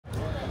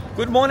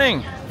Good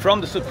morning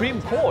from the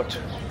Supreme Court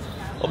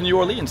of New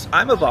Orleans.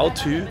 I'm about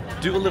to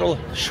do a little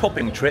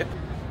shopping trip.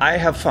 I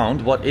have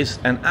found what is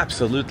an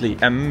absolutely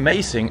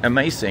amazing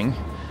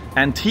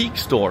antique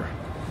store.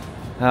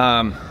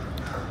 And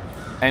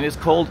it's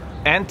called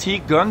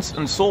Antique Guns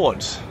and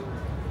Swords.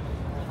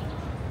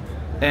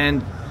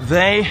 And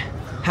they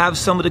have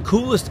some of the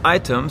coolest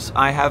items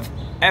I have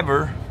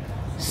ever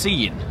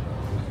seen.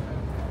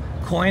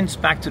 Coins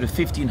back to the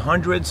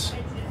 1500s.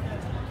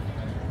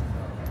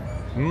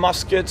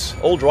 Muskets,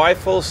 old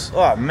rifles.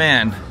 Oh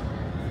man,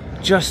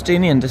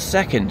 Justinian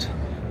II,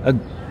 a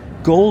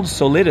gold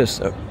solidus.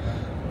 Oh,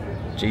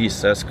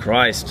 Jesus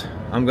Christ!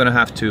 I'm gonna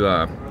have to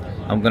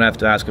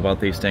ask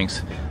about these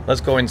things. Let's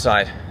go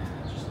inside.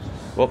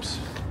 Whoops.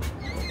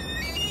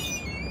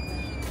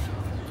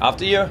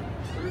 After you.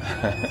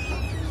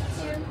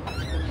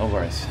 No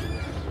worries.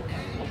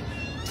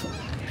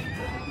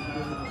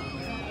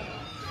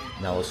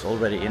 Now I was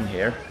already in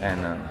here,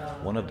 and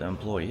one of the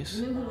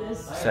employees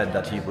said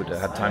that he would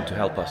have time to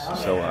help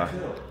us. So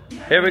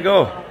here we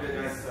go.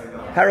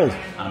 Harold.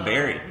 I'm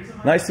Barry.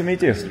 Nice to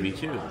meet you. Nice to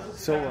meet you.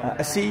 So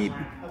I see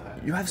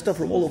you have stuff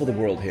from all over the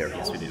world here.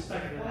 Yes, we do.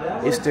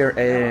 Is there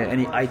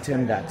any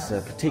item that's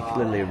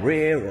particularly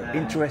rare or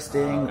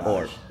interesting,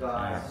 or?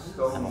 I have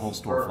a whole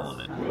store full of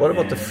it. What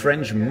about the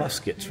French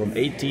muskets from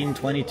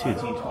 1822?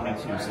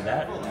 1822. So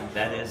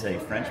that is a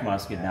French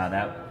musket. Now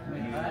that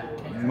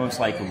most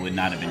likely would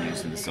not have been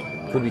used in the Civil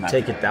War. Could we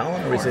take it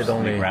down, or is it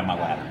only? Grab my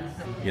ladder.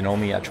 You know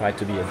me, I try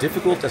to be as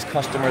difficult as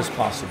customer as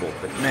possible.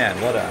 But man,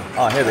 what a...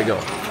 Oh, here we go.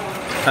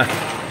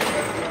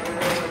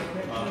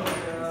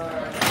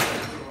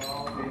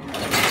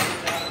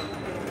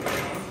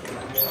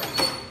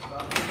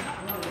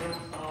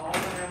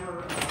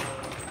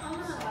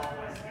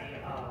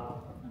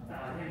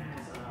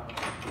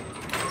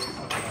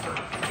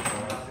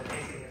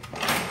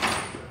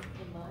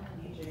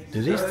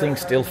 Do these things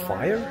still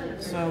fire?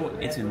 So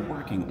it's in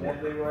working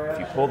order. If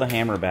you pull the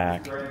hammer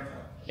back,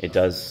 it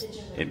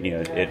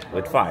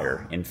would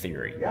fire in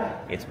theory.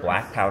 It's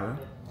black powder.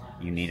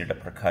 You needed a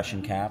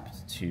percussion cap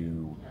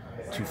to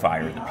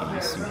fire the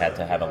piece. You had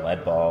to have a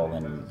lead ball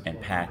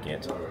and pack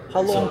it.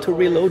 How long to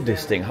reload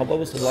this thing? What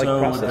was the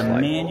process like? So the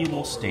like?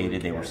 manual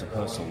stated they were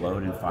supposed to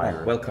load and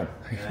fire. Oh, welcome.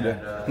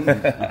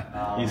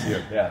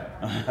 Easier, yeah.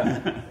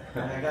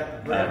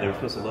 They were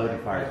supposed to load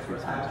and fire 3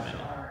 times a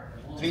minute.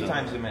 3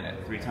 times a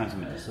minute. 3 times a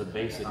minute. So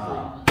basically,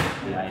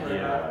 the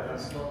idea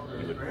was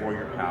you would pour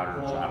your powder,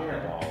 drop the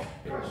ball,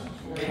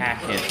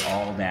 pack it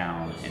all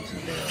down into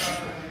the barrel.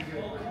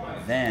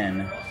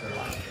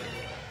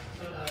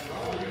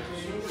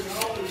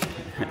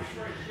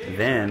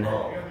 Then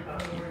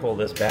you pull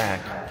this back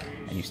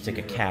and you stick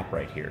a cap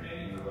right here.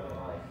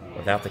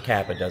 Without the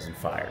cap, it doesn't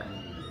fire.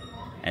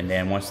 And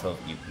then once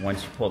you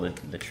pull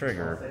the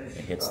trigger,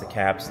 it hits the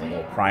caps, the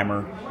little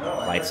primer,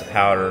 lights the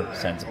powder,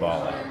 sends the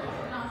ball out.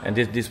 And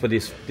this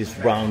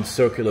round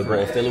circular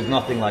balls, they look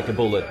nothing like a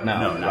bullet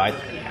now, no, right?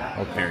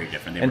 Okay. Very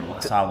different. They were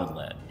solid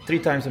lead. 3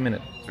 times a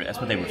minute.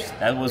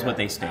 That was what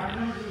they stated.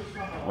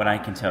 What I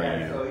can tell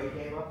you,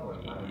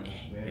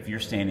 if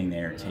you're standing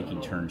there taking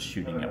turns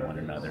shooting at one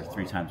another,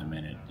 3 times a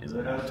minute is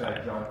a long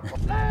time.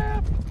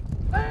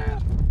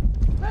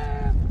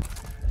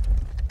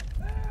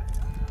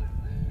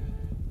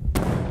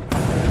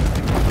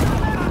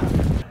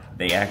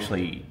 They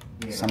actually,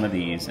 some of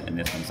these, and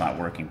this one's not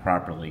working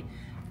properly.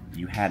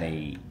 You had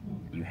a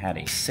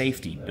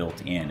safety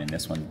built in, and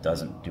this one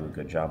doesn't do a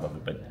good job of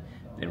it. But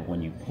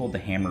when you pulled the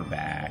hammer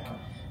back,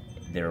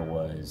 there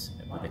was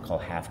what they call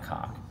half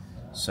cock.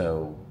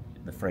 So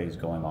the phrase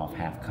 "going off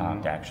half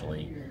cocked"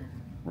 actually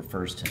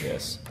refers to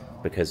this,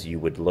 because you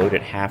would load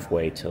it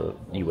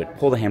you would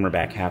pull the hammer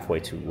back halfway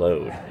to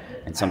load,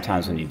 and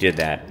sometimes when you did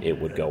that, it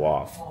would go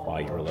off while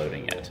you were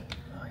loading it.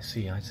 I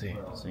see.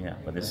 So yeah,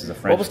 but this is a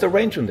French. What was the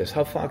range on this?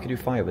 How far could you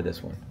fire with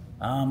this one?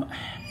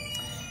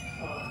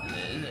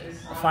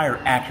 Fire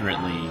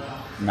accurately,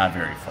 not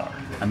very far.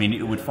 I mean,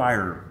 it would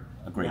fire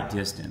a great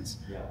distance,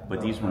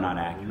 but these were not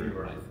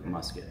accurate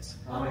muskets.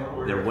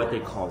 They're what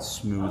they call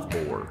smooth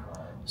bore.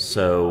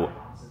 So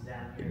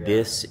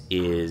this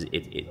is,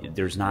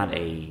 there's not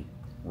a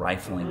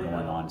rifling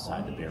going on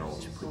inside the barrel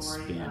to put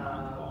spin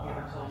on the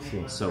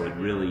ball. So it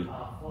really,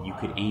 you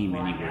could aim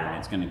anywhere and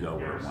it's going to go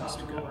where it wants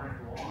to go.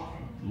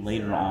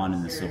 Later on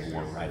in the Civil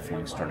War,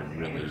 rifling started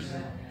really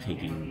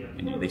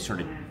they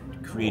started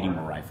creating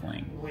more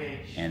rifling,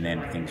 and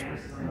then things were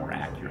more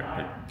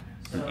accurate.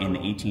 But in the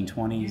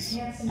 1820s,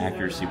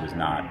 accuracy was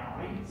not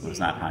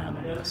high on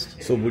the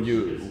list. So would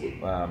you,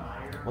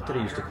 what did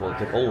they used to call it?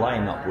 They'd all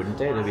line up, wouldn't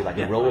they? There'd be like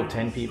a row of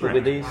 10 people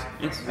with these,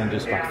 and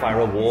just like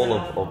fire a wall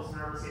of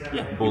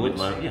bullets,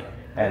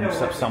 and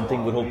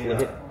something would hopefully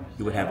hit.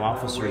 You would have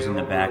officers in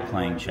the back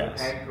playing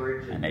chess,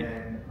 and they'd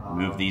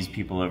move these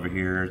people over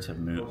here to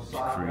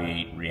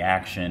create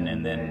reaction,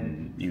 and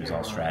then use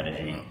all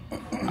strategy.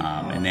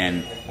 And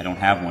then I don't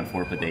have one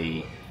for it, but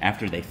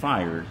after they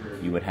fired,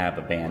 you would have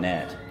a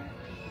bayonet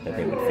that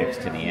they would fix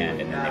to the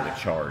end, and then they would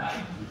charge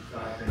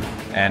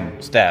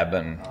and stab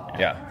and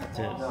Yeah. That's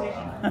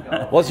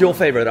it. What's your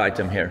favorite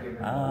item here?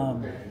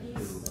 All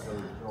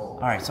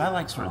right, so I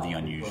like sort of the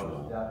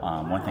unusual.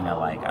 One thing I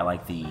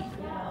like the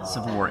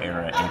Civil War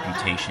era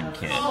amputation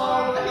kit.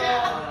 Wow.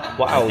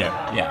 Right there.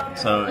 Yeah,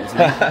 so it's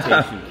an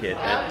amputation kit.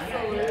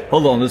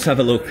 Hold on, let's have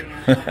a look.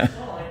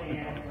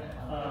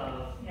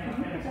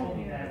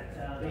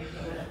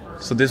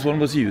 So this one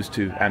was used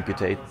to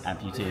amputate?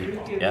 Amputate,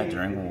 yeah,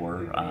 during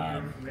war.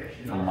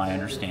 From my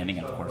understanding,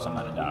 and of course I'm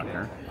not a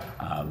doctor,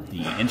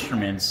 the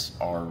instruments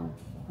are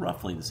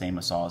roughly the same.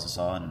 A saw is a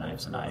saw and a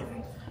knife's a knife,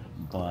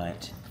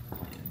 but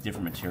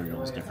different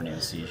materials, different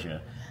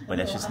anesthesia. But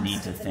it's just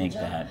neat to think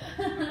that,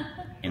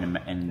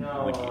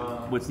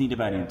 what's neat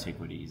about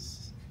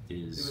antiquities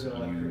is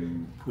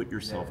you put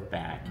yourself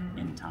back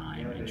in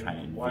time and try to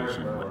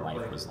envision what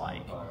life was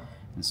like.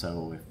 And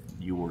so if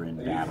you were in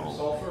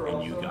battle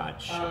and you got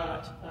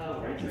shot,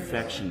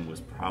 infection was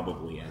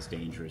probably as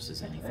dangerous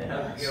as anything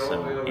else.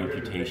 So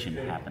amputation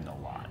happened a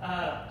lot.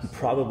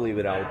 Probably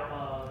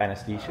without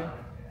anesthesia?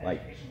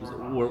 Like,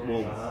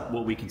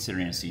 what we consider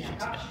anesthesia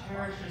today.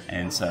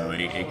 And so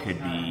it could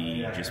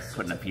be just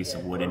putting a piece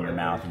of wood in your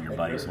mouth and your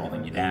buddy's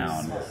holding you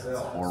down,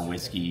 or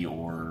whiskey,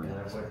 or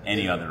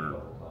any other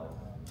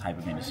type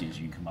of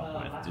anesthesia you can come up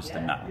with, just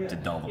to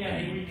dull the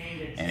pain.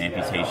 And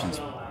amputations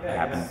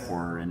happen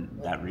for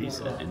that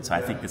reason. And so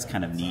I think it's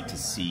kind of neat to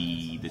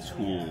see the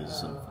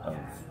tools of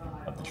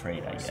the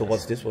trade, I guess. So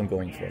what's this one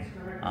going for?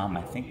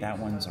 I think that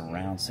one's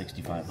around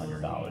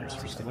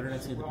 $6,500. What did I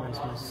say the price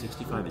was?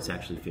 65. It's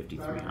actually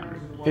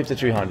 $5,300.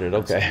 $5,300.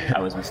 Okay. I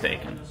was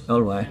mistaken.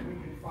 All right.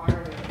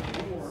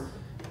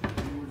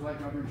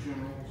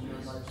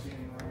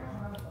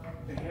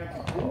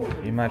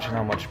 Imagine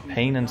how much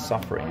pain and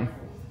suffering.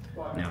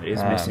 Now it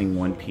is missing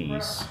one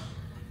piece.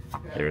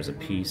 There's a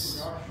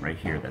piece right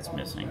here that's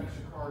missing.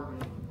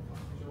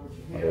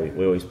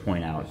 We always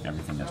point out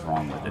everything that's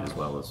wrong with it, as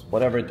well as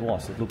whatever it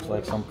was. It looks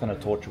like some kind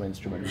of torture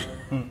instrument.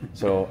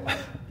 So,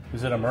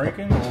 is it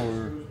American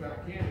or?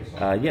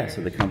 Yeah.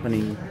 So the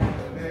company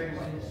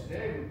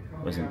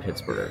was in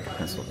Pittsburgh,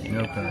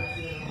 Pennsylvania.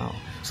 Okay. Wow.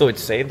 So it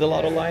saved a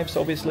lot of lives,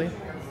 obviously,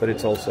 but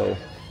it's also,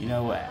 you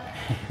know,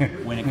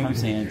 when it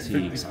comes to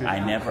antiques, I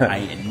never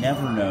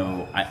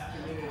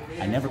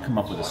come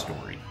up with a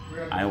story.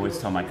 I always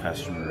tell my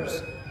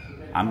customers,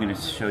 I'm going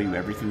to show you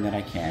everything that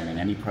I can, and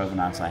any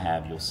provenance I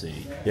have, you'll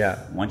see. Yeah.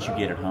 Once you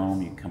get it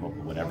home, you can come up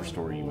with whatever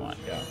story you want.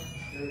 Yeah.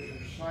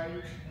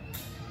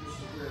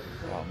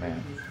 Oh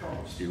man.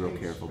 Just be real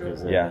careful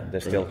because they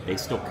still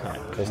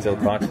cut. They still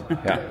cut.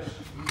 Yeah.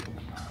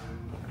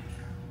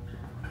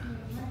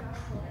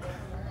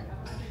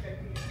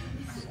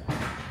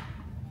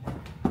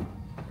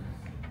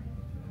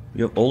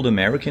 You have old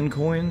American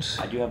coins?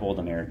 I do have old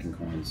American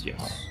coins,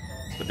 yes.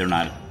 But they're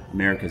not.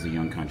 America's a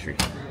young country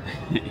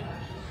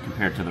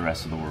compared to the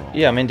rest of the world.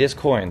 Yeah, I mean, this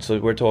coin, so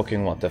we're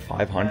talking, what, the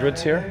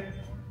 500s here?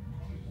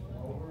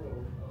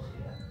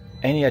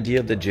 Any idea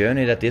of the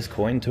journey that this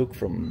coin took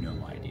from...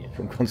 No idea.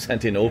 From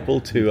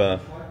Constantinople to...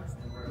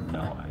 No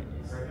idea.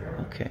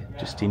 Okay,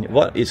 Justinian.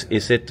 What is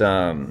it...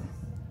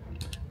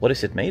 what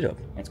is it made of?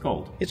 It's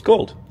gold. It's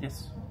gold?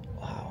 Yes.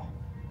 Wow.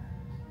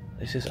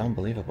 This is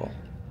unbelievable.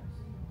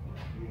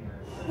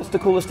 What's the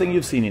coolest thing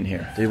you've seen in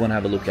here? Do you want to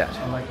have a look at?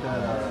 I like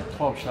the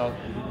 12-shot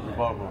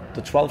revolver.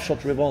 The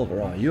 12-shot revolver.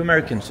 Oh, you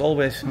Americans,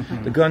 always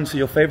the guns are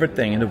your favorite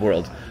thing in the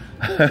world.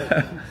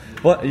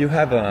 Well, you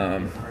have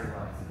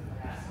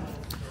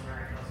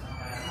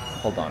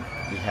hold on.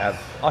 We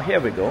have... Oh, here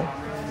we go.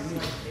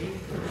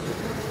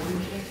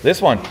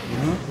 This one.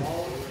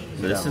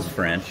 Mm-hmm. So this is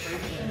French.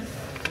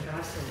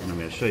 And I'm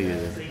going to show you.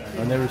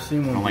 I've never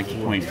seen one. I don't like to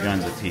point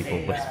guns at people,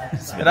 but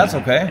yeah, that's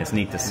okay. It's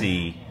neat to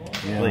see.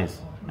 Yeah.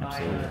 Please.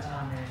 Absolutely.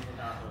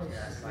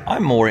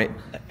 I'm more...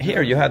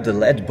 Here, you have the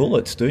lead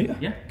bullets, do you?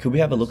 Yeah. Could we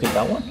have a look at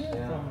that one?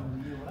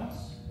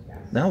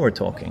 Now we're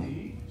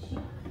talking.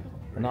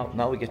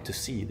 Now we get to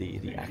see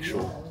the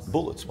actual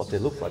bullets, what they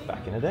look like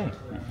back in the day.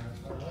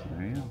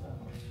 There you go.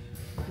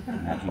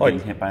 Imagine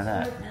getting hit by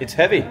that. It's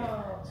heavy.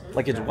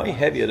 Like, it's way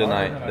heavier than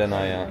I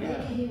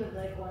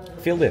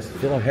feel this.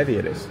 Feel how heavy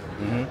it is.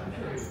 Mm-hmm.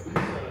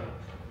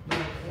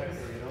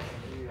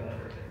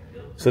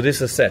 So this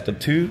is a set of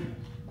two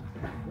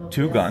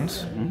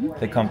guns. Mm-hmm.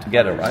 They come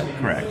together, right?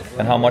 Correct.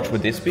 And how much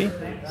would this be?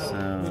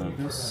 So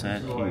this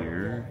set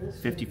here,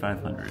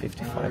 $5,500.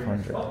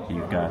 $5,500.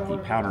 You've got the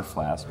powder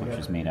flask, which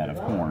is made out of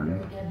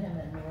horn.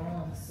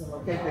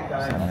 So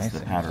that's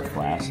the powder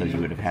flask. So you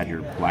would have had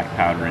your black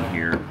powder in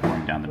here,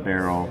 pouring down the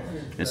barrel.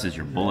 This is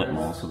your bullet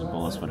mold, so the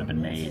bullets would have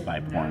been made by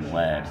pouring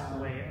lead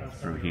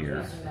through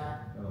here.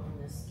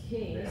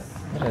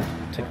 The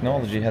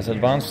technology has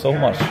advanced so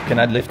much. Can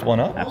I lift one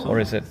up? Absolutely. Or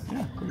is it...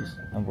 Yeah, please.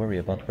 I'm worried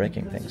about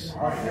breaking things.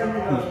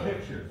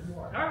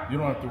 You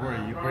don't have to worry.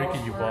 You break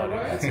it, you bought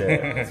it. That's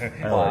it.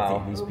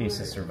 Wow. These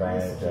pieces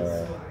survived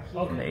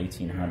in the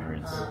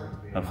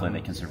 1800s. Hopefully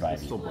they can survive.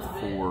 So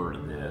before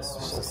this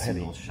was a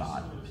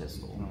single-shot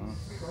pistol.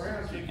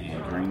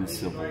 And during the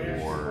Civil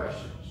War,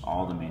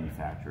 all the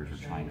manufacturers were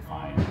trying to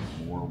find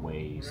more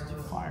ways to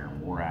fire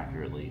more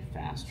accurately,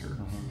 faster.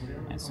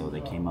 And so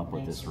they came up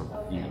with this,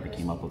 they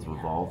came up with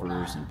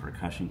revolvers and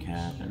percussion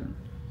cap, and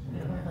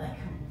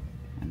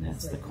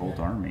that's the Colt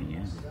Army,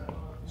 yeah.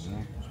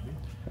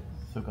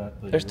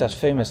 There's that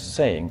famous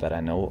saying that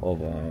I know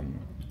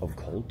of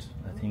Colt.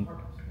 I think,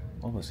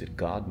 what was it?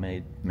 God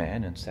made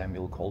man and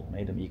Samuel Colt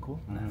made them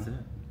equal. That's it.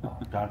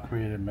 God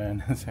created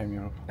man and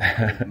Samuel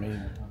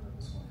made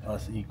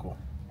us equal.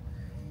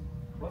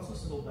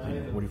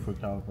 44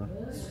 caliber.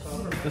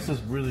 This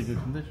is really good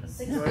condition.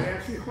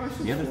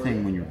 The other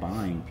thing when you're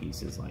buying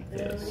pieces like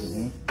this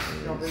is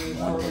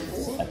one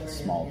look at the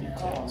small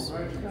details,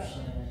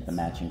 the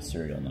matching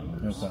serial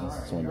numbers. So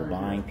when you're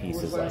buying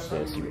pieces like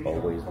this, you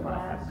always want to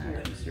have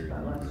matching serial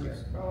numbers.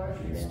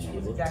 And then when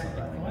you look at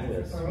something like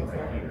this,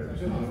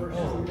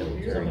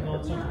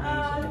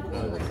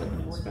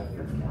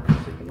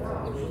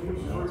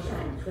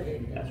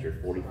 that's your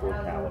 44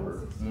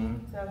 caliber.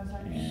 And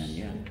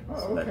yeah,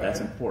 so that's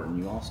important.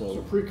 You also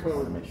want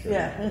to make sure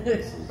that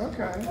this is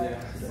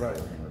right.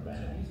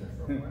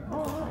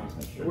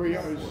 Where you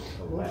always,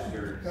 most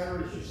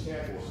Confederates just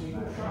have a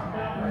single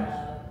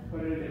shot,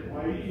 put it at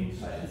weight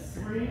inside the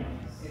three,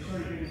 and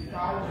started getting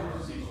thousands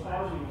of these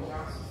thousands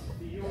out of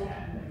the field.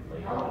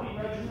 How many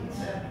regiments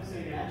have to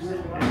say that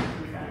really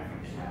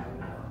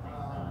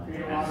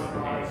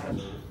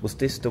like Was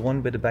this the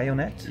one with the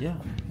bayonet? Yeah.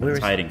 Where it's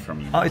is hiding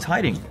from you. Oh, it's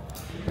hiding.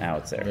 Now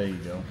it's there. There you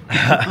go.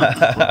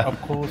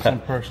 Up close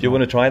and personal. Do you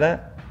want to try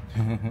that?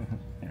 Here,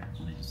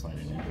 let me just slide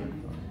it in.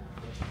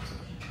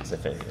 'Cause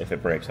if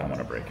it breaks, I want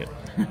to break it.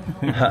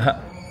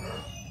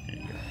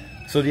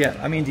 So yeah,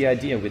 I mean the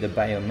idea with a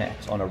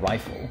bayonet on a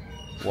rifle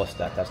was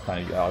that that's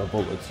kind of you out of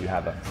bullets, you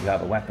have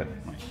a weapon.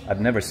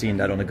 I've never seen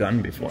that on a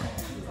gun before.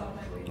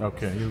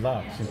 Okay, he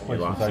locks in place.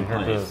 locks I in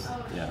heard place.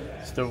 the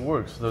Yeah. still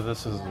works. So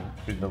this is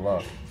the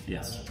lock.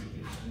 Yes.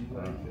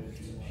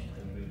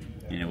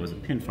 And it was a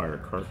pinfire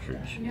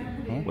cartridge,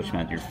 which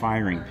meant your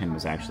firing pin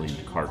was actually in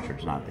the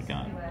cartridge, not the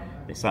gun.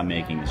 They stopped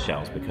making the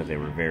shells because they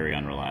were very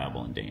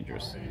unreliable and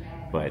dangerous.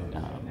 But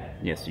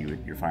yes,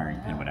 your firing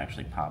pin would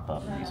actually pop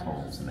up in these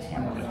holes in the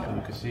camera. So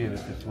you can see it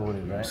if it's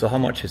loaded, right? So how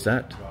much is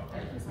that?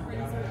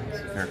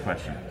 That's a fair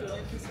question.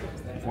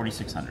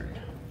 4,600.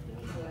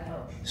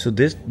 So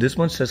this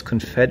one says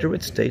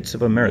Confederate States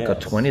of America,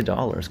 Yes.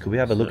 $20. Could we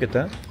have a look at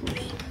that?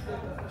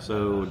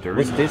 So during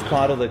Was this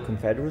part of the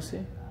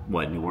Confederacy?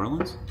 what, New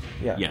Orleans?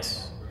 Yeah.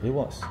 Yes. It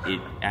was.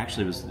 It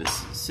actually was. This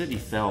city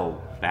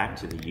fell back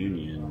to the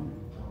Union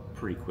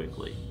pretty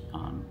quickly.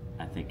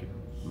 I think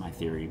my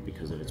theory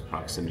because of its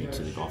proximity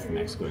to the Gulf of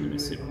Mexico and the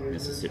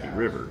Mississippi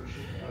River.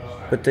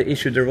 But they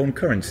issued their own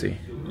currency.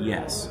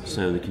 Yes.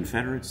 So the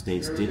Confederate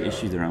States did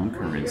issue their own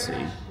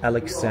currency.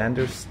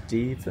 Alexander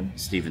Stephen,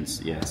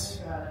 Stevens,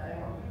 yes.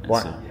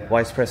 And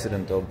Vice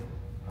President of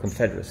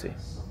Confederacy.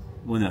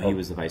 Well, no, he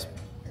was the vice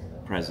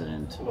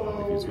president. He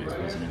was vice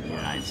president of the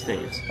United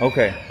States.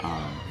 Okay.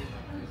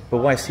 But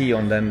why is he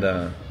on then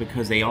the...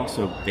 Because they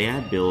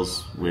had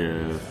bills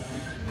with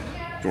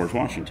George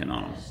Washington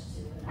on them.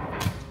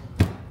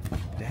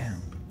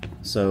 Damn.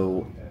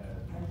 So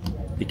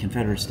the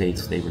Confederate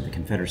States, they were the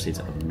Confederate States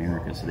of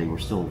America, so they were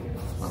still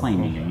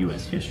claiming a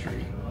U.S.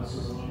 history.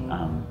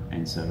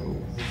 And so,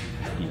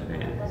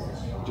 they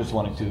Just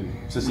wanting to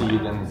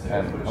secede and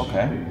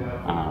okay.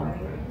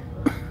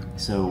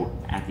 So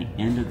at the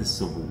end of the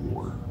Civil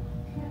War,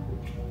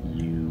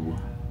 you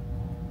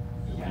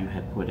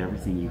had put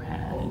everything you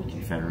had in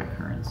Confederate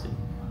currency.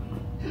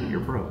 You're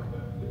broke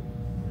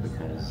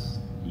because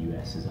the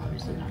U.S. is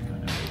obviously not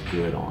going to make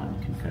good on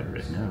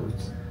Confederate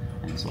notes,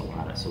 and so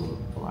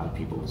a lot of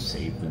people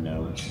saved the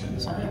notes,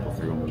 and some people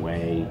threw them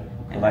away,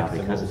 and now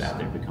because of that,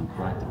 they've become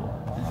collectible.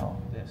 Wow.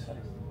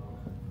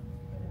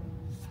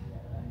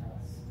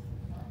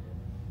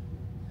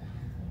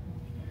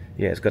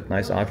 Yeah, it's got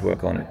nice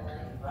artwork on it.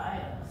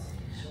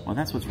 Well,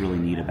 that's what's really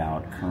neat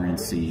about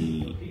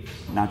currency,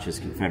 not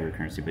just Confederate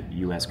currency, but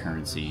U.S.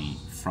 currency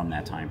from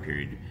that time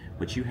period.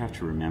 But you have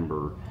to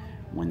remember,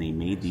 when they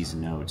made these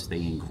notes,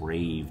 they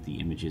engraved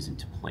the images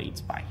into plates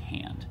by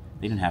hand.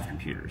 They didn't have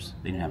computers.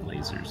 They didn't have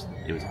lasers.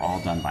 It was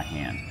all done by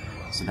hand.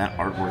 So that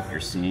artwork you're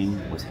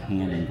seeing was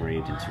hand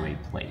engraved into a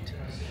plate.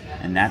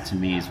 And that, to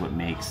me, is what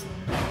makes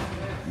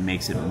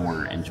it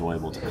more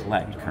enjoyable to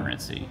collect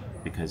currency.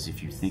 Because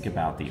if you think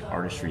about the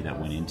artistry that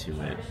went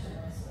into it,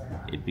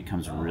 it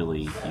becomes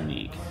really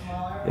unique.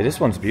 Yeah, this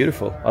one's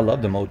beautiful. I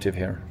love the motive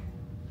here.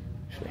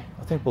 Actually,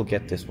 I think we'll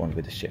get this one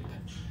with the ship.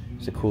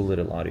 It's a cool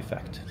little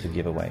artifact to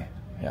give away.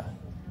 Yeah.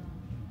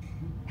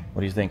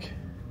 What do you think?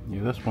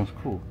 Yeah, this one's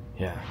cool.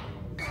 Yeah.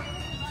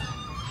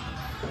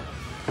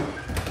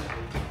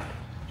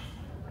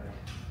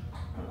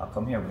 I'll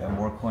come here. We have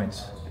more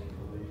coins.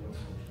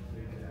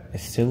 A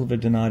silver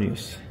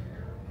denarius.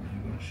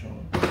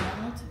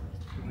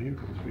 here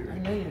goes I beer.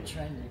 know you're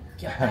trying to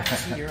get back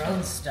to your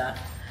own stuff.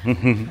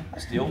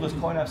 That's the oldest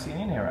coin I've seen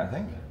in here, I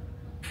think.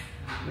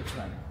 Which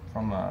one?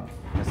 From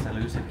the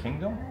Seleucid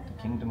kingdom,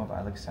 the kingdom of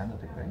Alexander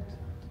the Great.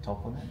 The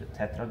top one, the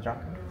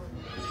tetradrachm.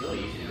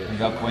 You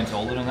got coins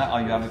older than that? Oh,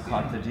 you have a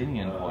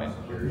Carthaginian coin.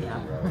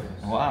 Yeah.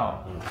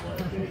 Wow.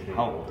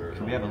 How?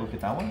 Can we have a look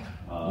at that one?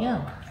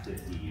 Yeah.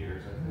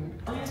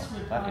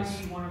 That is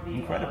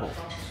incredible.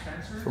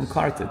 From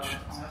Carthage.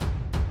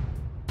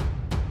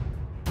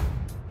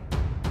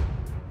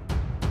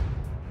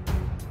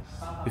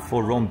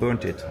 Before Rome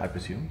burnt it, I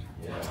presume.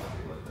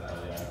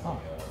 Oh.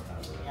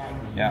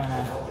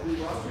 Yeah.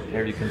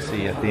 Here you can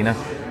see Athena.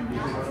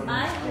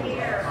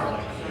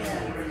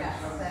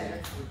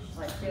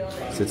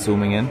 Is it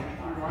zooming in?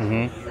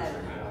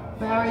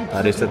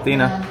 That is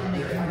Athena.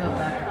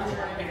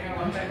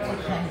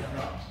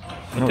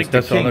 I think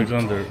that's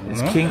Alexander.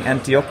 It's No? King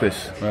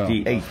Antiochus Yeah.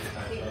 the Eighth.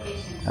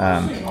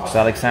 So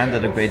Alexander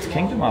the Great's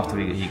kingdom, after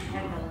he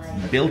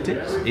built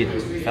it,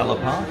 it fell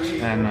apart,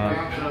 and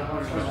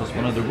it was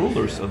one of the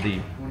rulers of the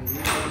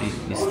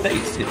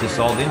states it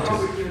dissolved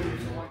into.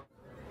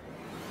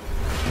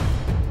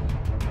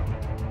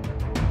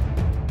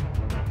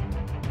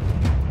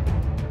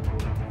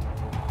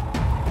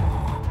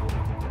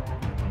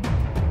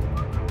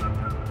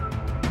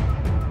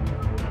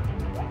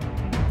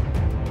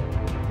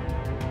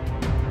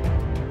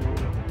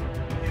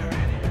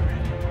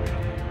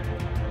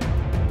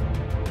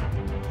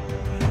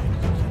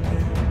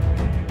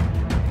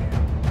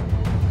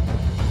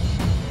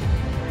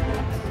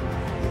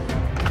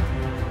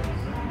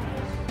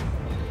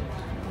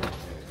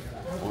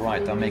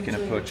 Right, I'm making a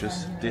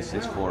purchase. This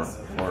is for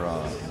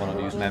one of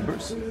these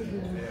members,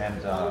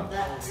 and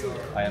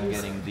I am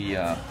getting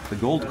the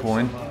gold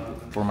coin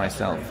for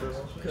myself.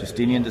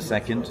 Justinian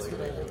II,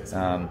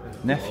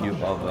 nephew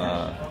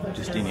of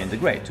Justinian the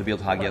Great, who built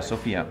Hagia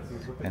Sophia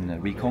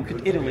and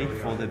reconquered Italy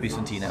for the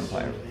Byzantine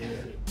Empire.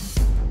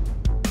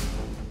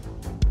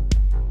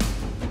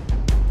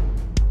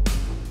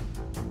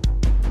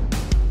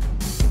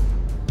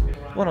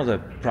 One of the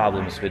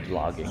problems with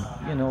vlogging,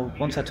 you know,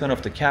 once I turn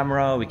off the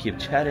camera, we keep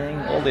chatting,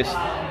 all this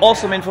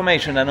awesome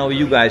information I know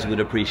you guys would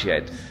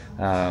appreciate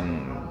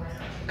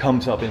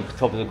comes up in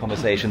top of the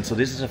conversation. So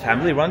this is a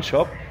family-run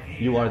shop.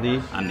 You are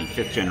I'm the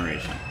 5th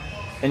generation.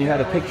 and you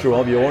had a picture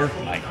of your...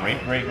 My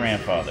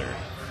great-great-grandfather.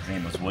 His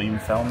name was William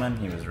Fellman.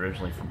 He was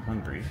originally from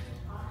Hungary.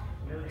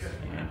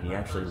 And he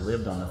actually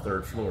lived on the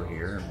 3rd floor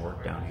here and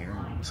worked down here.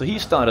 So he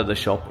started the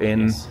shop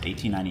in... Yes,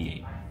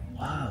 1898.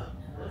 Wow.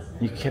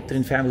 You kept it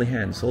in family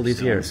hands all these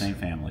Still in the years. same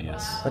family,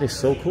 yes. That is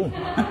so cool.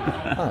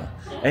 Huh.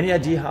 Any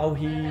idea how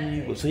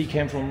he... So he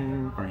came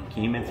from... Or he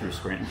came in through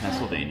Scranton,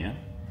 Pennsylvania.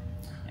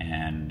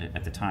 And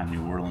at the time,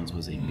 New Orleans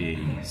was a big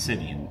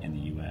city in the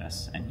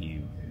U.S. And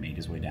he made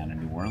his way down to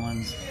New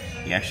Orleans.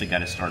 He actually got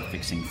to start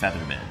fixing feather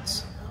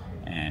beds.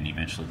 And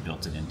eventually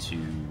built it into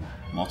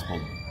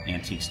multiple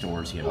antique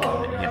stores. He had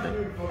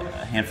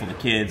a handful of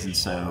kids, and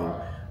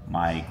so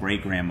my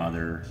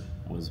great-grandmother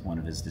was one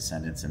of his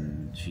descendants,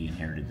 and she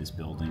inherited this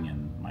building,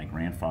 and my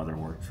grandfather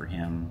worked for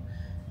him,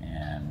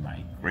 and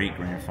my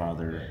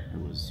great-grandfather,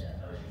 who was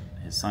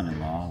his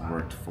son-in-law,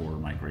 worked for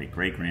my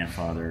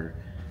great-great-grandfather.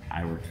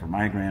 I worked for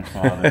my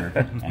grandfather,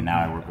 and now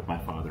I work with my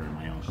father and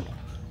my uncle.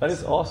 That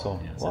is awesome.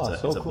 Yeah, wow,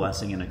 it's so a cool.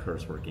 blessing and a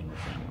curse working with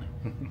family.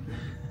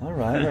 All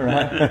right, all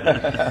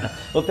right.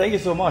 Well, thank you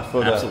so much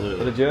for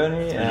the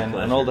journey and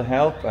all the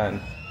help,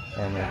 and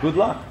good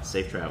luck.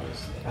 Safe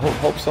travels. I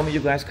hope some of you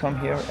guys come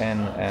here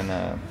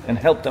and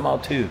help them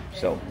out too.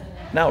 So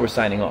now we're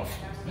signing off.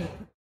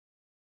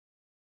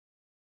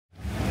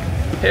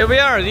 Here we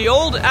are, the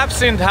old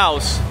Absinthe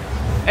house,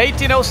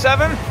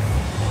 1807.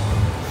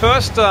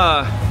 First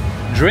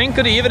drink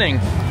of the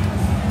evening.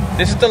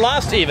 This is the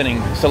last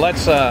evening, so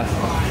let's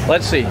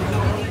see.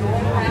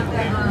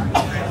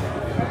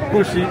 Of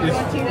course,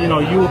 you know,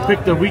 you will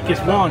pick the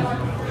weakest one.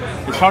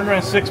 It's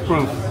 106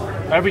 proof.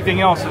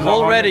 Everything else is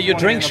Already you're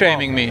drink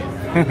shaming me.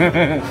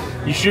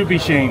 You should be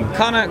shamed.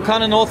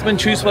 Can't a Northman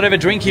choose whatever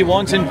drink he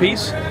wants in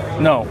peace?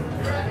 No.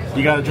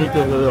 You gotta drink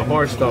the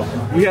hard stuff.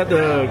 We had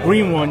the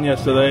green one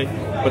yesterday,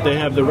 but they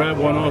have the red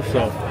one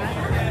also.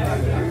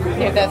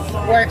 Yeah, this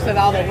works with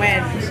all the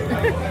wind.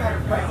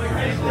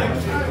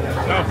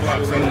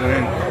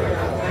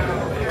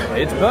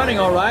 It's burning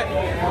all right.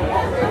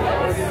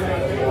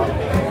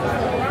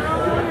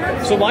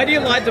 So why do you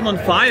light them on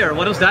fire?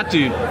 What does that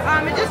do?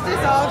 It just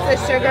dissolves the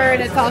sugar,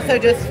 and it's also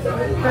just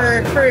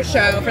for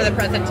show, for the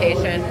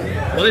presentation.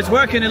 Well, it's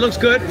working. It looks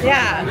good.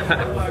 Yeah.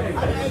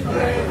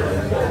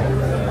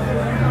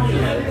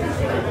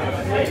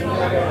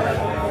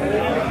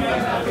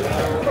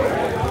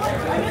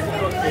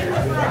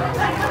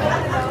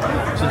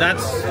 So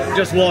that's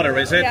just water,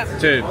 is it? Yep.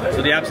 Too.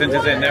 So the absinthe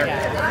is in there.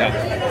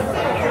 Yeah.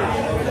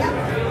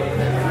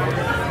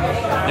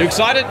 You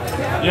excited?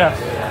 Yes.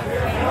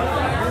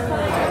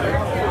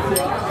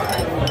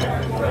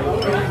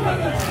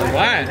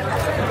 Right.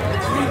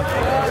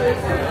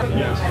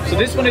 So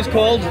this one is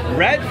called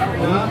Red,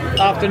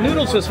 after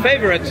Noodles'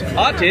 favorite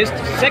artist,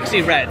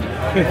 Sexy Red.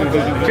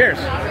 Cheers.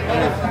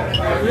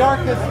 We are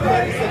because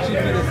Betty said she'd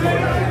meet us here.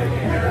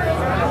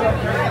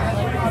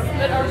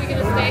 But are we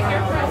gonna stay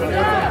here for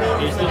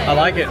I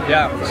like it,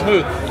 yeah,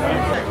 smooth.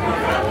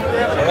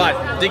 All right,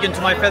 dig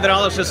into my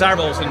Federales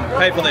Reservos and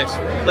pay for this.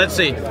 Let's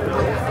see.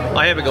 Oh,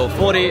 here we go,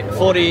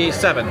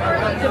 47.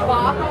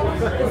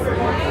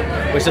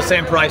 Which is the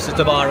same price as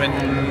the bar in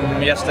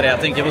yesterday. I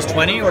think it was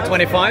 20 or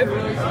 25.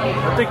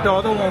 I think the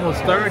other one was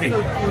 30.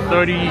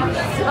 30.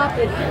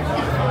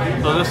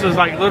 So this is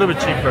like a little bit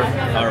cheaper.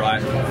 All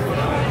right.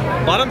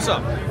 Bottoms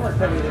up.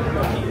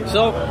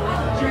 So,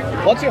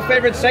 what's your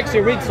favorite sexy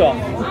read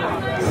song?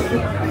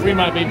 Free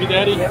My Baby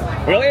Daddy.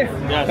 Really?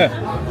 Yes.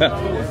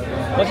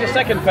 What's your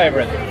second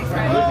favorite?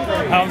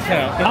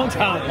 Downtown.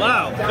 Downtown,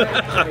 wow.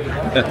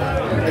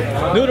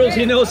 Noodles,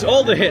 he knows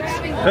all the hits.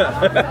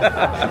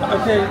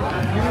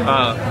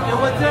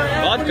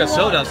 Vodka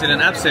sodas in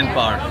an absinthe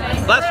bar.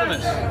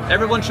 Blasphemous.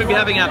 Everyone should be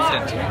having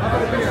absinthe.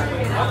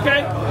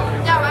 Okay.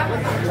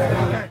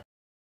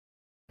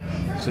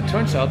 So it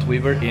turns out we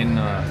were in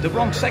the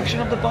wrong section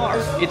of the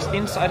bar. It's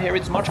inside here,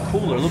 it's much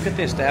cooler. Look at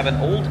this, they have an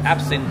old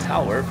absinthe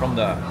tower from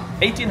the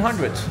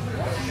 1800s.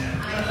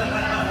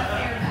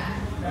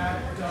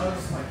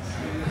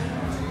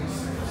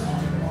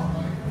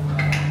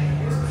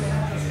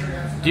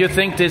 Do you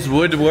think this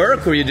would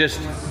work, or you just...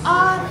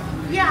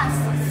 Yes.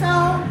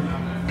 So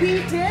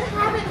we did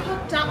have it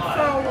hooked up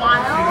for a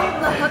while.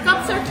 The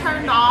hookups are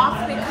turned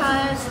off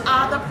because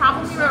the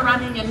problem we were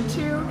running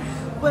into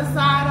was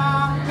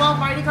that, well,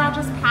 Mardi Gras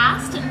just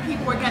passed and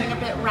people were getting a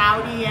bit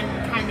rowdy and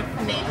kind of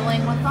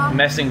finagling with them.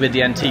 Messing with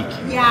the antique.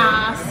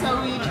 Yeah,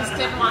 so we just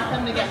didn't want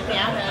them to get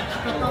damaged.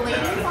 But the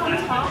ladies on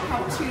top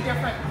have 2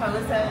 different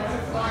poses.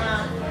 If you want to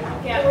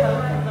get both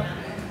of them.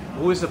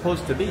 Who is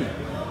supposed to be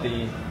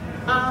the...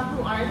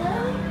 Who are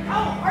they?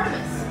 Oh,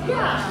 Artemis.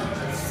 Yeah.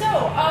 So,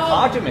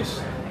 Artemis.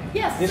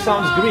 yes. This so,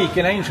 sounds Greek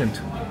and ancient.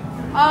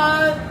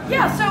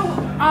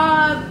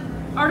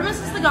 Artemis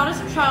is the goddess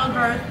of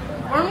childbirth.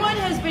 Wormwood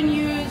has been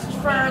used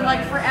for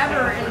like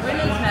forever in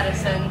women's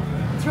medicine.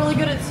 It's really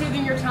good at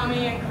soothing your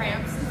tummy and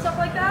cramps and stuff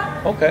like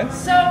that. Okay.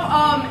 So,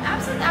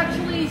 absinthe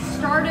actually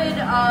started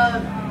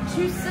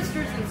 2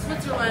 sisters in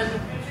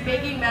Switzerland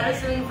making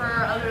medicine for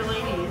other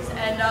ladies,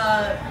 and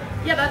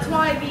yeah, that's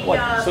why the...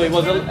 So it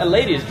was a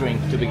ladies' drink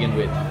to begin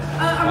with?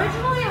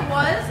 Originally it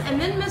was, and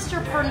then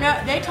Mr.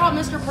 Pernod, they taught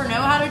Mr.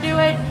 Pernod how to do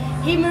it.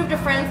 He moved to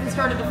France and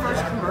started the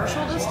first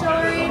commercial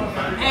distillery,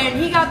 and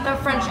he got the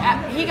French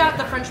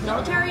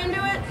military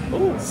into it.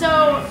 Ooh.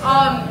 So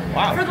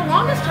for the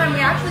longest time, we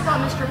actually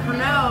thought Mr.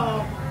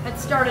 Pernod had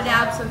started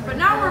absinthe, but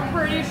now we're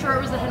pretty sure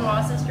it was the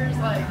Henois sisters.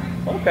 Like,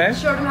 okay.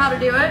 Showed him how to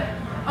do it.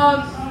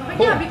 But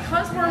Cool. yeah,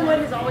 because wormwood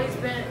has always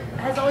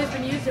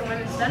been used in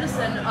women's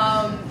medicine.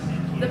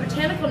 The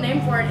botanical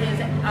name for it is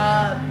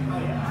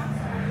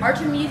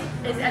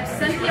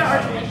Absinthe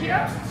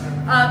artemisia.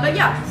 But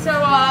yeah, so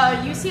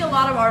you see a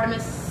lot of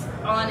Artemis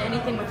on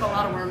anything with a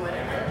lot of wormwood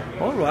in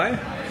it. All right.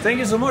 Thank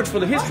you so much for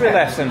the history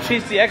lesson.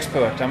 She's the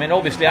expert. I mean,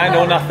 obviously, I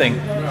know nothing.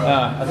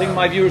 I think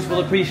my viewers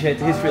will appreciate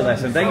the history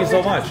lesson. Thank you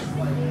so much.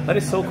 That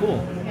is so cool.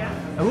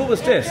 And who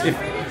was this?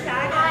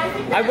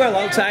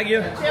 I'll tag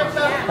you.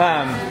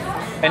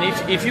 And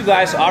if you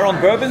guys are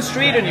on Bourbon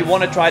Street and you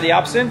want to try the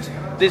absinthe,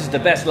 this is the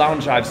best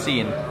lounge I've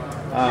seen. So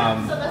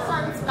this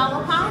one's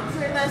Bella Pounds.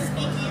 We're the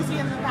speakeasy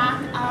in the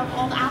back of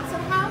Old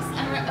Absinthe House,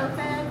 and we're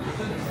open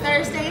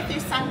Thursday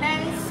through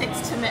Sunday,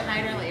 6 to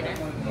midnight or later.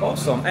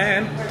 Awesome.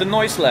 And the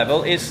noise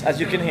level is, as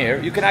you can hear,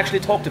 you can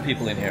actually talk to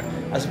people in here,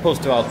 as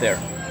opposed to out there.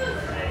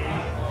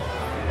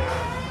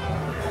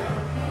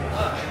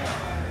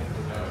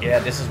 Yeah,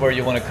 this is where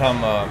you want to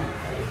come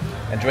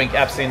and drink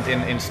absinthe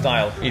in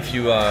style. If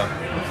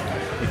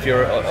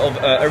you're of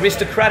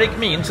aristocratic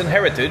means and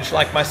heritage,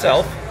 like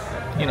myself,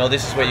 you know,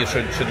 this is where you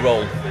should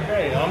roll.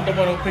 Hey, I'm the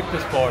one who picked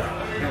this bar.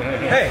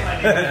 Hey,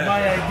 It's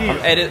my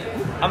idea.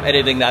 I'm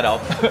editing that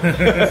up.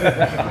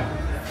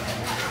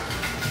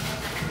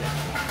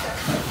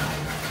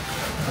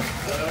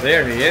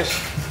 There he is.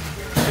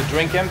 Is the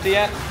drink empty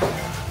yet?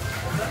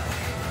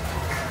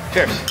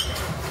 Cheers.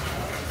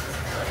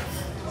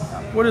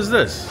 What is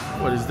this?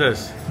 What is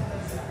this?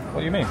 What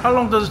do you mean? How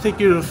long does it take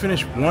you to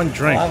finish one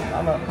drink?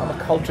 I'm a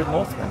cultured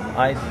Northman.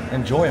 I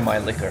enjoy my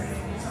liquor.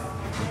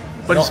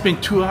 But it's been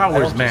 2 I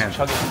hours, don't man. just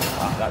chug it.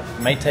 That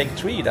may take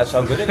 3. That's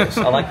how good it is.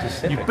 I like to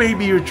sip You it.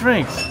 baby your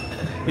drinks.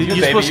 You're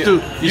baby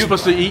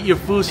supposed to eat your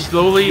food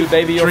slowly, you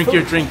baby your drink food.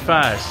 your drink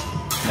fast.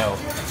 No,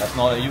 that's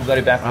not. You got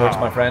it backwards,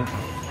 my friend.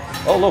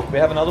 Oh look, we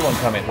have another one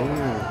coming.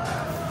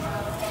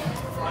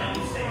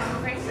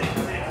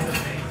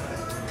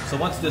 So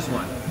what's this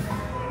one?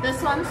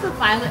 This one's the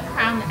Violet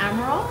Crown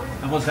Emerald.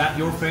 And was that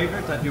your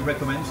favorite that you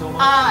recommend so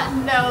much?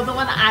 No, the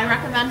one that I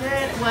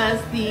recommended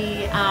was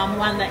the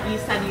one that you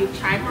said you've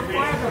tried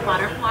before, the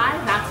butterfly.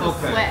 That's a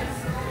Swiss.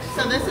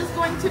 So this is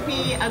going to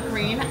be a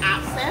green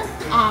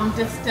absinthe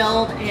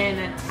distilled in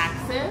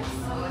Texas.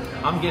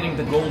 I'm getting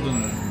the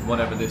golden,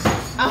 whatever this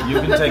is. You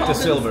can take the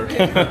silver.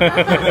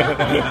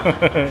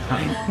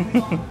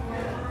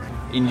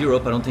 in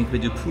Europe, I don't think we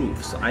do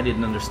proof, so I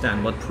didn't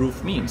understand what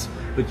proof means.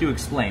 But you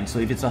explained. So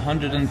if it's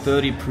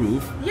 130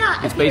 proof,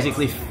 Yeah, it's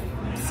basically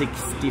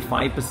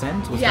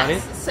 65%. Was that it?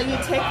 Yes. So you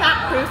take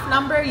that proof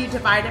number, you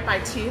divide it by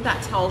 2.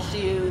 That tells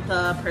you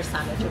the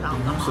percentage of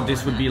alcohol. So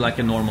this would be like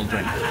a normal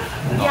drink.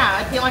 Yeah,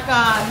 it'd be like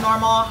a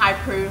normal high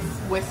proof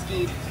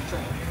whiskey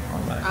drink. All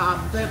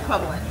right. The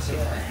equivalent to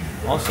it.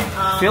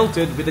 Awesome.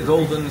 Filtered with a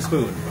golden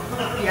spoon.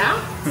 Yeah.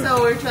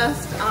 So we're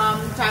just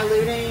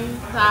diluting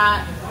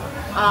that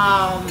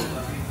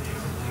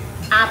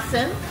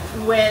absinthe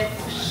with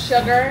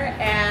sugar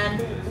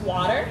and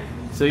water.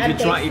 So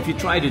if you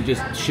try to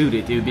just shoot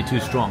it, it would be too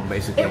strong,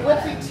 basically. It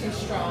would be too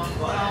strong,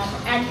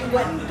 and you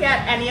wouldn't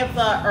get any of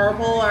the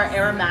herbal or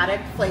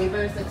aromatic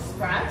flavors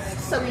expressed.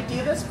 So we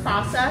do this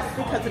process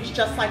because it's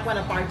just like when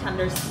a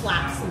bartender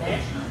slaps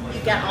Smith.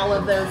 You get all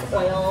of those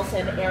oils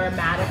and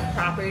aromatic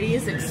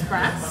properties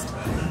expressed.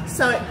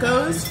 So it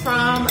goes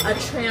from a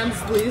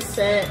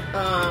translucent,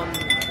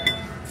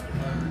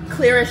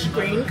 clearish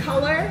green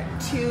color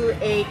to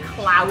a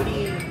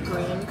cloudy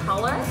green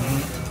color.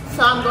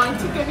 So I'm going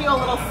to give you a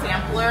little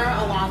sampler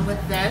along with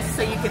this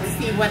so you can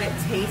see what it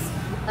tastes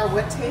or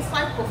would taste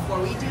like before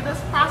we do this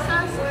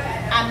process.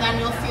 And then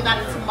you'll see that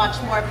it's much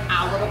more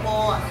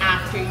palatable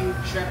after you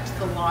dripped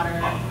the water.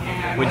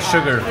 And, with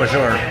sugar, for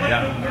sure.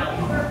 Yeah.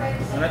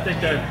 And I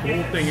think that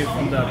whole thing is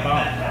from that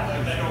box.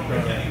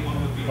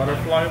 The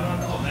butterfly one.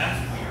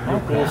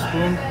 Your gold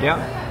spoon.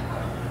 Yeah.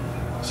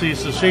 See,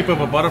 it's the shape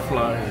of a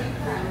butterfly.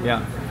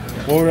 Yeah.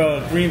 Or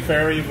a green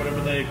fairy,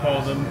 whatever they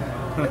call them.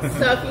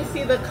 So if you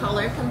see the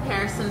color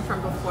comparison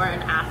from before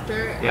and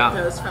after, it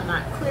goes from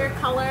that clear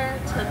color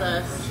to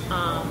this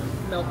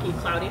milky,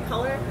 cloudy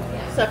color.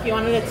 So if you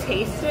wanted to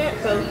taste it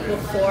both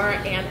before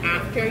and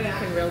after, you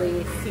can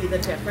really see the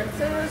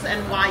differences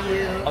and why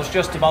you... I was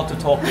just about to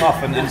talk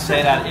tough and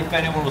say that if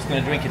anyone was going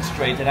to drink it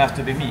straight, it'd have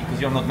to be me, because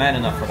you're not man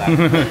enough for that.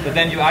 But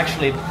then you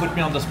actually put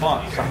me on the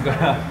spot, so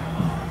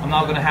I'm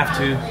now going to have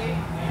to...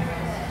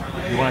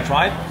 You want to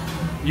try it?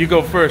 You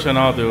go first and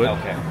I'll do it.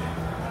 Okay.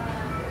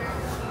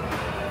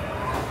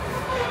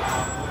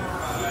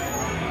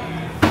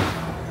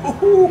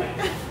 Ooh.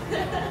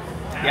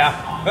 Yeah,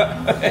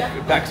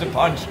 packs a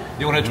punch.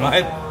 You want to try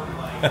it?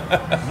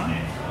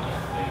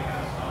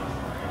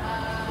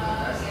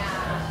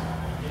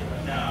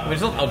 I mean,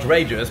 it's not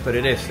outrageous, but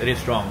it is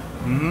strong.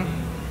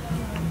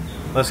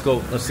 Let's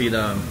go. Let's see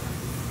the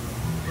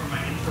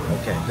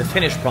the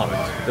finished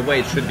product, the way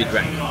it should be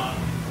drank.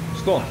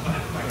 Skål.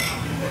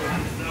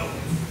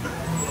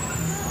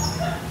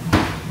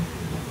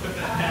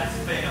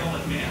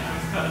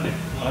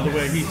 By the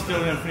way, he still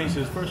didn't finish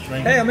his first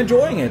drink. Hey, I'm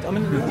enjoying it. I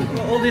mean,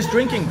 all this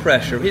drinking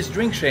pressure. He's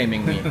drink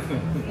shaming me.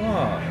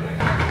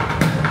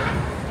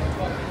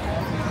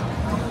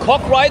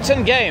 Cock rides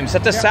and games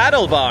at the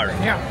Saddle Bar.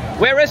 Yeah.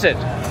 Where is it?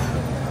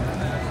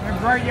 The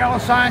bright yellow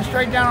sign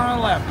straight down on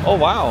the left. Oh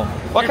wow.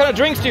 What kind of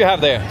drinks do you have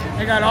there?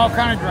 They got all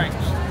kind of drinks.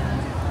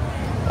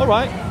 All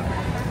right.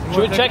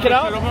 Should we check it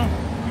out?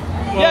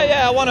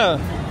 Yeah, I wanna.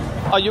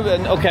 Are you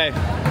okay?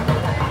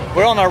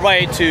 We're on our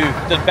way to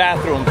the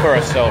bathroom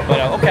first, so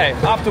okay.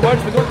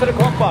 Afterwards, we go to the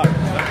cock bar.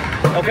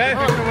 Okay?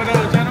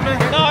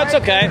 No, it's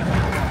okay.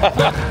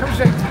 Come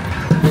see,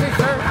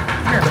 sir.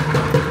 Here.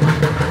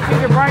 See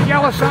the bright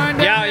yellow sign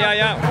there?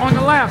 Yeah. On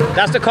the left.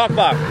 That's the cock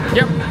bar.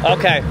 Yep.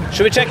 Okay.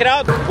 Should we check it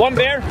out? One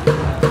beer?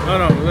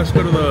 No, let's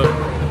go to the...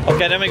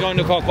 Okay, then we go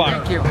into cock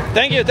bar.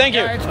 Thank you. Thank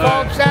you. Yeah, it's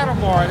called Saddle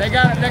Bar. They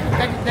got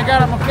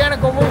a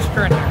mechanical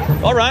rooster in there.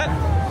 All right.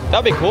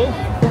 That'd be cool.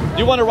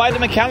 You want to ride the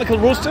mechanical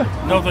rooster?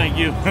 No, thank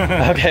you.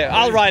 Okay,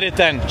 I'll ride it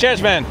then.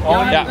 Cheers, man.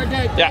 Have a good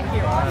day. Yeah.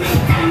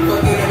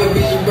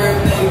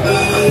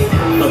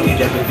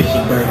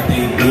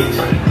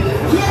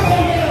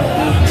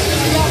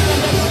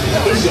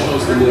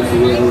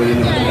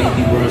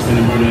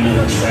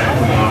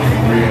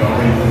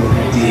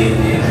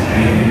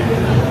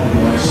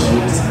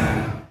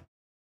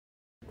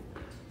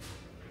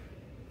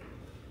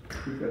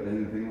 We've got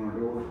anything on our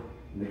door,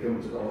 and they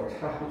come to our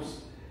house.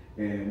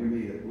 And we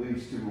need at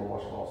least 2 more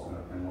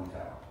washcloths and 1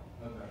 towel.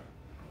 Okay.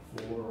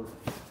 4.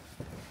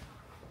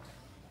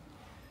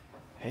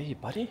 Hey,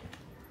 buddy.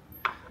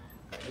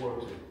 4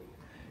 2.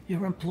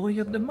 You're Employee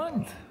of the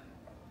Month.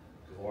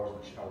 Laura's in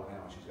the shower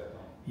now. She's got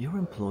home. You're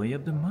Employee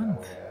of the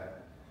Month.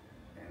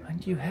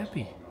 Aren't you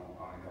happy?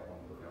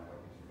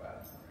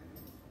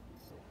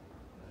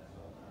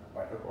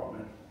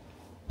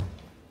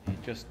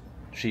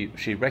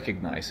 She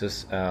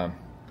recognizes an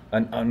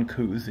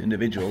uncouth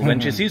individual when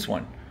she sees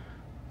one.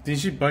 Did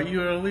she bite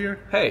you earlier?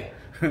 Hey,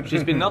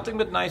 she's been nothing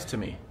but nice to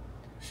me.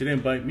 She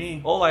didn't bite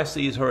me. All I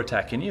see is her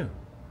attacking you.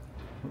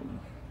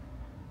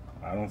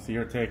 I don't see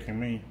her attacking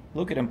me.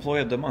 Look at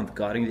Employee of the Month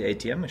guarding the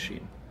ATM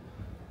machine.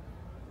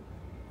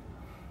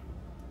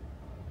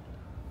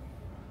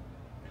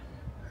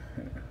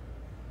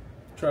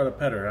 Try to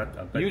pet her. I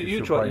bet You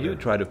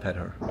try to pet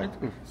her.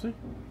 See?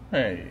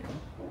 Hey,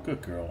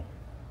 good girl.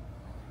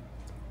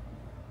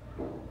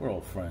 We're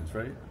old friends,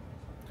 right?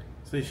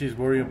 See, she's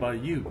worried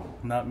about you,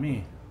 not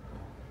me.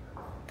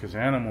 Because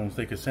animals,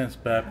 they can sense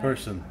bad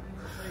person.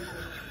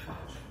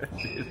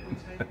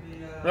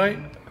 Right?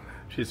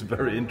 She's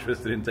very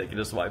interested in taking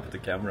a swipe at the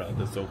camera.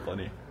 That's so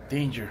funny.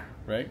 Danger,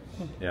 right?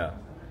 Yeah.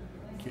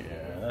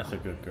 Yeah, that's a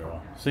good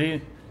girl.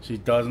 See, she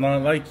does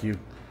not like you.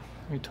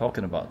 What are you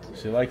talking about?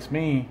 She likes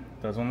me,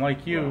 doesn't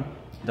like you.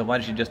 Then why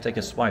did she just take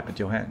a swipe at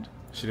your hand?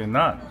 She did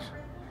not.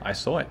 I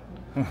saw it.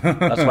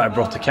 That's why I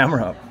brought the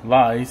camera up.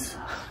 Lies.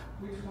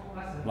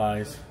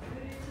 Lies.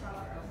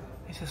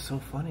 It's just so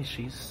funny.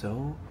 She's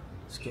so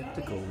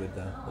skeptical with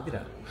that. Look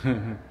at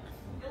that.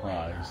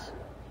 Lies.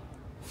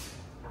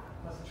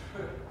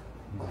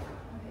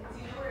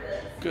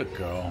 Good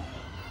girl.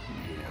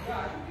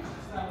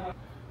 Yeah.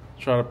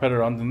 Try to pet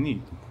her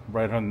underneath,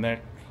 right her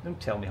neck. Don't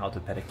tell me how to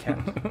pet a cat.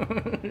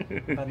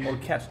 I've had more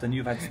cats than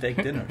you've had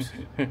steak dinners.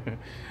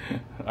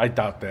 I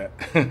doubt that.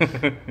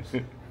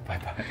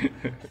 Bye-bye.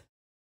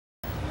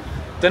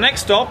 The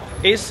next stop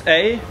is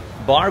a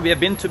bar we have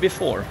been to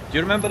before. Do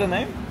you remember the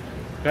name?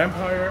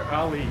 Vampire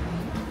Alley.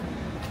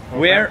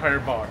 Where Vampire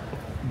Bar.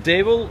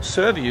 They will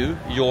serve you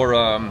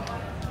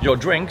your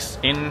drinks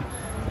in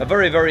a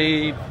very,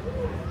 very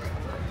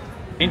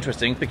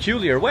interesting,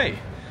 peculiar way.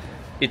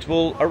 It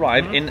will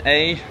arrive in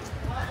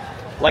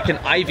like an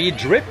IV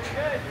drip,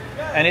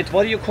 and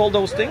what do you call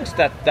those things?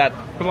 That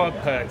blood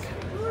pack.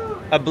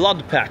 A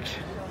blood pack.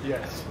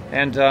 Yes.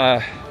 And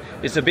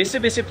it's a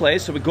busy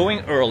place, so we're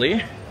going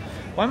early.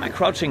 Why am I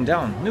crouching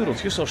down?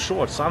 Noodles, you're so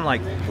short, so I'm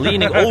like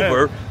leaning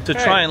over to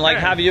try and like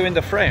have you in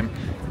the frame.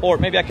 Or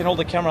maybe I can hold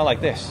the camera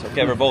like this.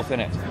 Okay, we're both in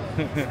it.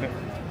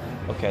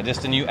 Okay,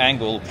 just a new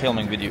angle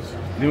filming with you.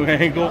 New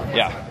angle?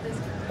 Yeah.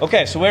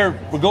 Okay, so we're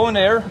going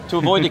there to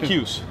avoid the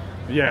queues.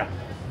 Yeah.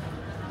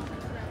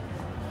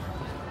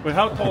 But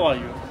how tall are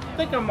you? I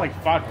think I'm like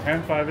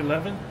 5'10",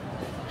 5'11".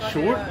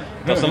 Short?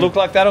 Doesn't look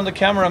like that on the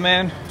camera,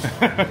 man.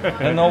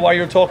 I don't know why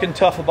you're talking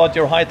tough about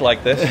your height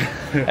like this.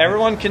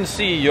 Everyone can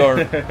see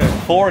you're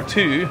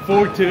 4'2".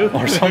 4'2".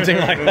 Or something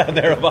like that,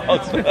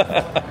 thereabouts.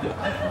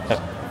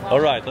 All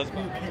right, let's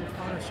go.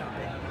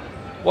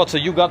 What, so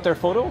you got their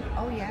photo?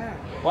 Oh, yeah.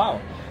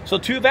 Wow. So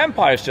 2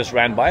 vampires just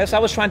ran by us. I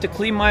was trying to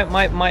clean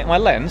my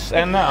lens,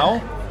 and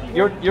now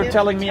you're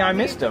telling me I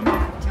missed them.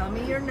 Tell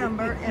me your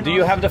number. And Do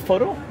you have the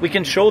photo? We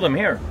can show them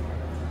here.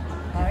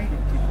 All right.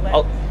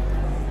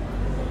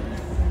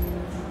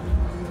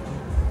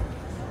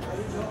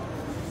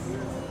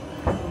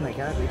 Oh my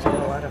God, we took a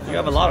lot of photos. You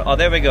have a lot. Oh,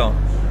 there we go.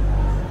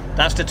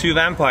 That's the 2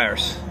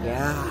 vampires.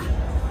 Yeah.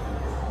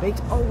 Wait,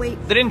 oh wait.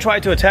 They didn't try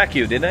to attack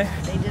you, did they?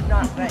 They did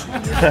not, but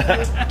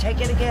you take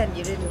it again.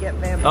 You didn't get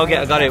Vampire Okay,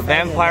 I got it.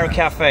 Vampire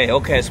Cafe.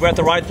 Okay, so we're at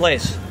the right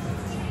place.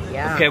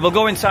 Yeah. Okay, we'll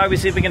go inside. We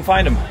see if we can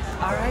find them.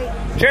 All right.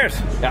 Cheers.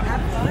 Yeah.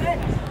 Have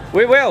fun.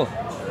 We will.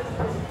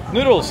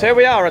 Noodles, here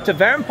we are at the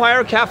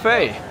Vampire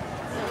Cafe.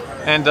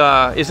 And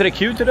is it a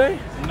queue today?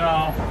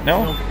 No.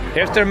 No?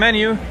 Here's their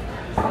menu.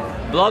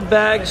 Blood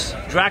bags,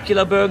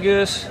 Dracula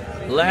burgers,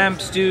 lamb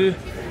stew.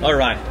 All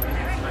right.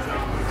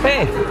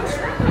 Hey.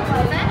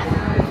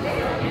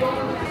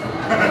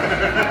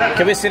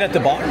 Can we sit at the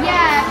bar?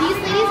 Yeah, these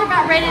ladies are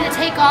about ready to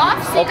take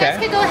off, so you guys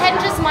could go ahead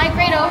and just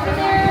migrate over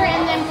there,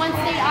 and then once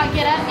they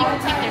get up, you can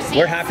take their seats.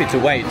 We're happy to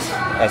wait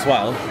as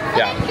well. Okay,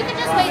 Yeah. you can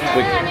just wait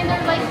there. I mean,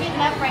 they're like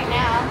getting up right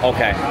now.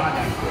 Okay.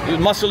 You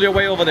muscle your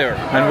way over there,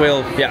 and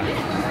we'll, yeah.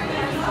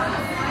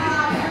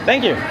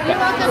 Thank you. You're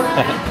welcome.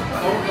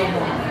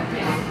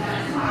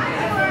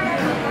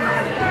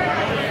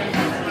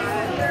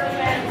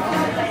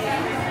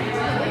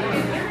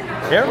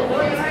 Here?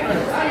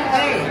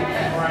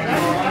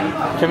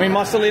 Can we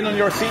muscle in on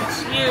your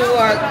seats? You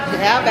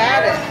have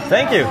at it.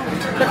 Thank you.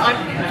 But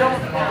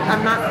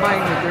I'm not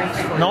buying the drinks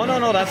for you.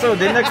 No, that's so.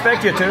 Didn't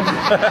expect you to.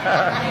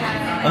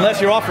 Unless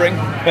you're offering.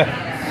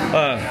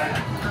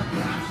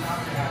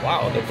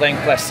 Wow, they're playing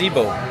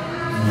placebo.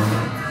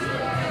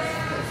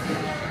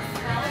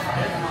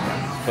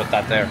 Put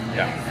that there.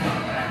 Yeah.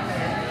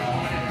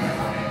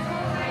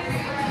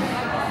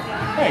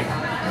 Hey,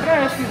 can I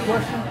ask you a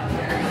question?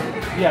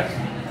 Yes.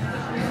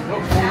 What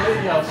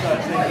lady outside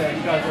think that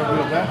you guys are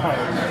real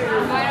vampires?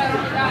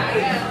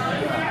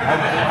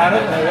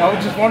 I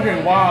was just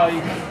wondering why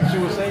she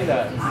would say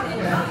that.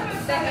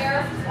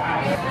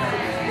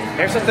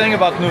 Here's the thing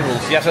about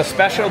Noodles. He has a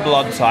special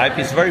blood type.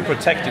 He's very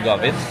protective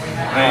of it.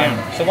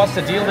 So what's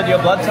the deal with your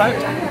blood type?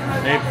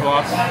 A+.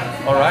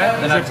 All right.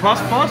 Is it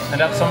plus? And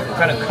that's some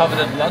kind of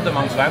coveted blood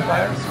amongst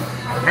vampires?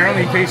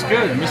 Apparently it tastes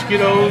good.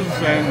 Mosquitoes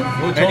and...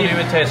 Who told you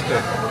it tastes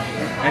good?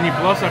 Any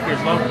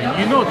bloodsuckers love me.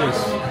 You know this.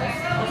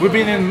 We've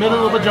been in the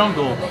middle of a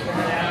jungle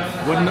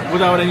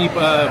without any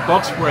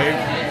bug spray.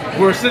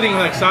 We're sitting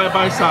like side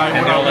by side.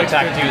 And they'll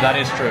attack you, that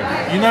is true.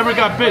 You never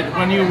got bit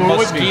when you were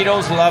with me.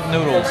 Mosquitoes love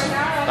noodles.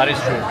 That is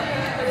true.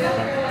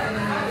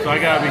 So I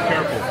gotta be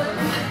careful.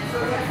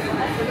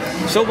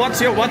 So what's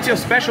your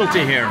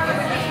specialty here?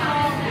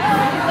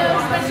 The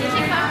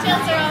specialty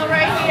cocktails are all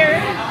right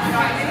here.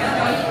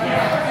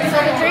 So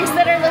the drinks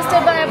that are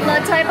listed by a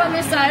blood type on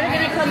this side are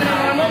going to come in a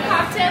normal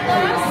cocktail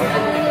glass, and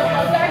then the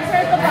blood darks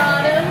are at the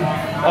bottom.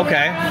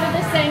 Okay. Out of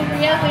the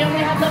sangria, we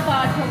only have the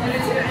vodka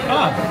ones.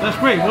 Ah, that's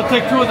great. We'll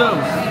take 2 of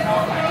those.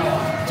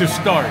 To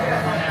start.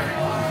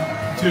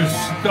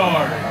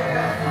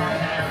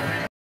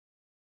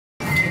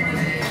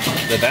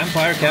 the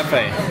Vampire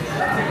Cafe.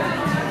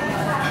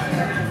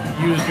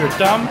 Use your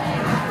thumb,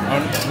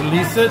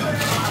 release it,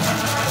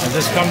 and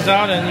this comes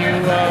out, and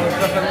you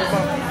press that little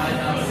button.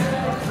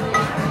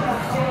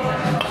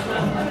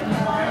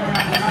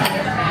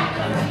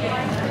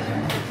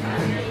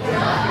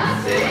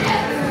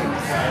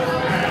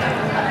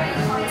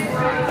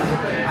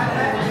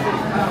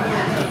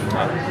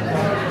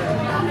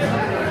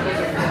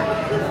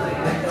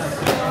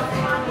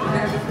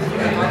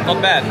 Not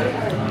bad.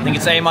 I think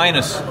it's A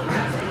minus.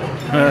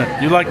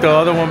 You like the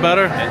other one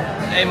better?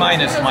 A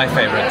minus, my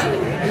favorite.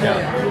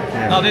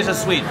 Yeah. No, this is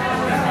sweet. Y'all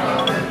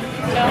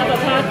have a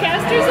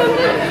podcast or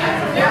something?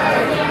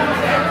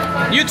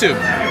 YouTube.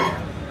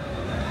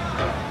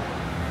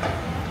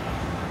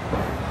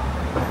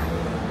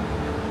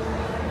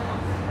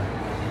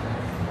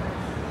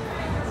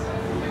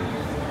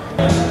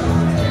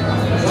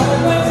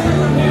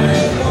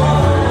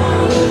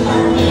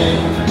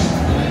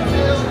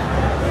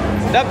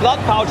 That blood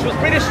pouch was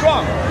pretty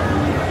strong.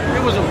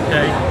 It was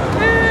okay.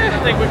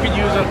 I think we could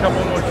use a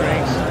couple more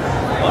drinks.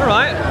 All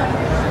right.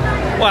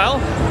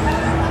 Well,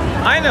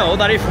 I know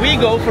that if we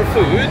go for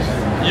food,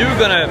 you're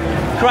gonna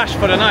crash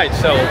for the night.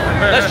 So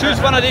let's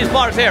choose one of these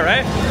bars here,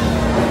 eh?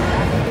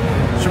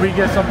 Should we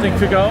get something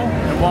to go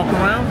and walk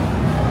around?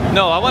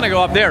 No, I want to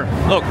go up there.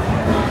 Look,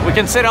 we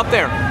can sit up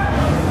there,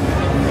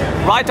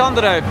 right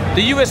under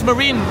the U.S.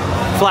 Marine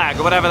flag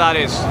or whatever that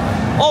is.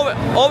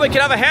 Or we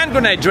can have a hand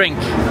grenade drink.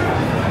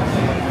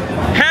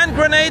 Hand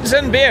grenades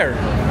and beer.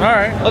 All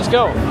right, let's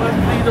go.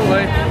 Either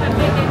way.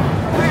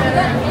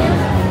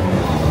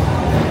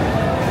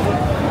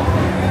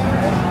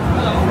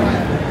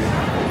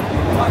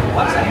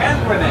 What's a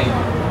hand grenade?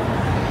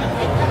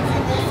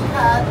 This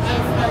cup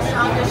is the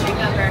strongest drink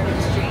on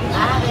Bourbon Street. I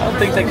don't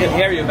think they can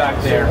hear you back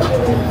there.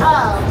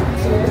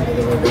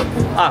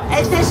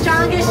 It's the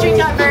strongest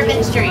drink on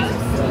Bourbon Street.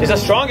 It's the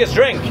strongest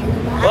drink.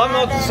 Well,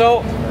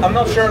 I'm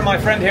not sure my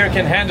friend here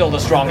can handle the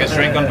strongest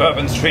drink on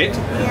Bourbon Street.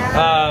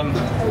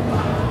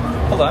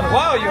 Hold on.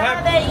 Wow, you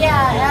have it. Yeah,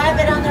 I have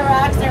it on the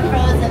rocks. They're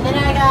frozen. Then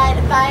I got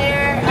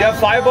fire. You have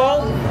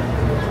Fireball?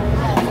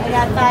 Yes, I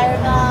got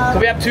Fireball. So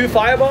we have 2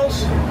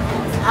 Fireballs?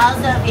 I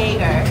also have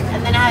Jaeger,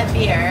 and then I have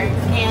beer,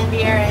 canned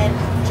beer, and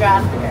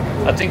draft beer.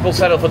 I think we'll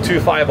settle for 2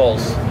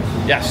 Fireballs.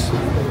 Yes.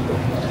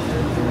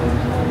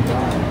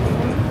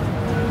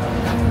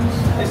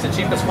 It's the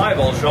cheapest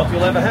Fireball shot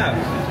you'll ever have.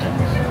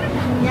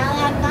 Y'all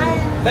have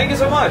fun. Thank you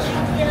so much.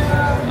 Thank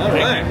you. All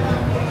right.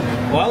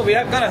 Well, we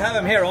have got to have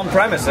them here on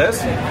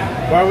premises.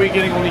 Why are we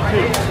getting only 2?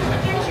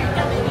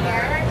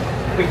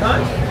 We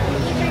can't?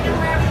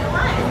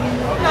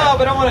 No,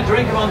 but I want to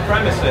drink them on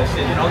premises.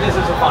 You know, this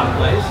is a fun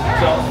place.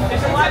 So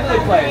it's a lively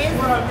place.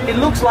 It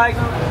looks like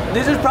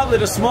this is probably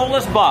the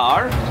smallest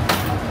bar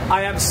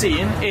I have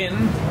seen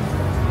in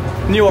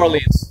New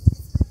Orleans.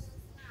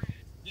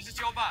 This is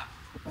your bar?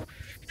 No,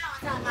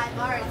 it's not my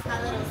bar. It's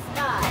my little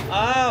spot.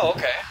 Oh,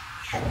 okay.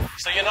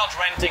 So you're not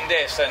renting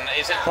this, and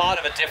is it part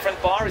of a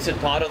different bar? Is it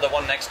part of the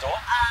one next door?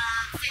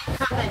 Same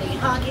company,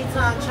 Honky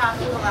Tonk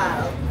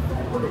Chocolate.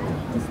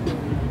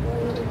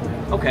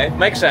 Okay,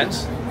 makes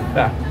sense.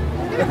 Yeah.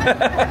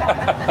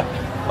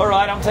 All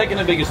right, I'm taking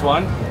the biggest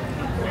one.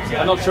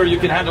 I'm not sure you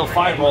can handle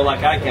Fireball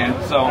like I can,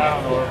 so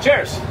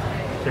cheers.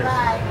 Cheers. You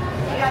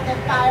got the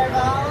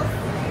Fireballs.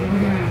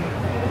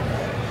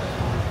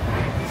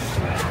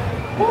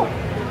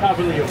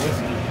 Probably a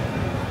whiskey.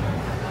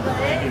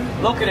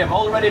 Look at him,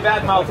 already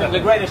bad-mouthing the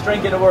greatest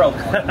drink in the world.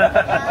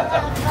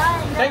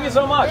 Thank you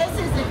so much. This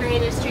is the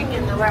greatest drink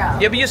in the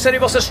world. Yeah, but you said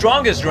it was the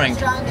strongest drink.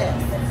 The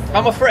strongest.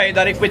 I'm afraid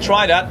that if we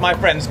try that, my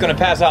friend's going to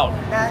pass out.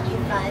 That'd be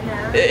fun,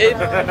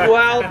 huh?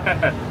 Well,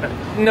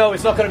 no,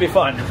 it's not going to be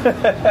fun.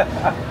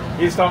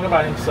 He's talking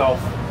about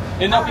himself.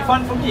 It'll not be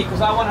fun for me, because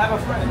I won't have a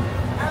friend.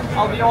 Okay.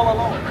 I'll be all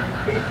alone.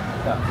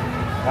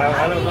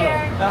 I don't know.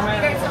 I'll be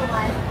here till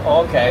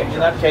 1. Okay, in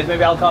that case,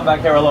 maybe I'll come back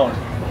here alone.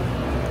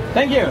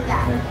 Thank you.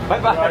 Yeah.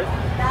 Bye-bye. Bye.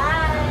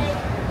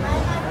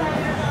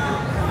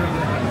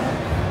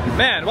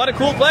 Man, what a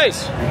cool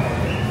place.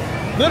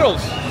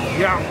 Noodles.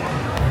 Yeah.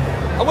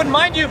 I wouldn't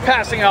mind you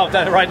passing out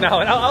that right now,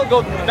 and I'll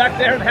go back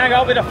there and hang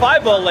out with a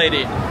Fireball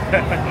lady. I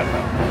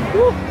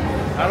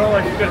don't know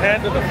if you could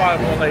handle the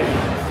Fireball lady.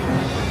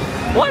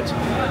 What?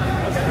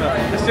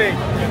 Just say,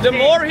 the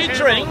more he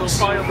drinks,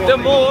 the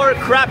more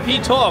crap he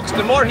talks.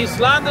 The more he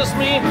slanders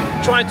me,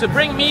 trying to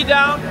bring me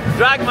down,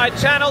 drag my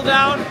channel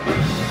down.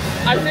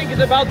 I think it's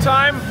about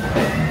time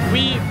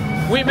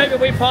maybe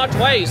we part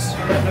ways.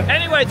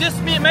 Anyway, this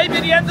may be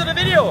the end of the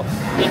video.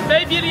 It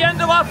may be the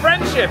end of our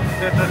friendship.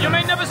 You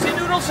may never see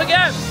Noodles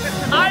again.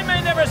 I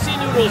may never see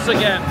Noodles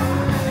again.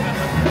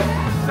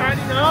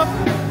 Signing off.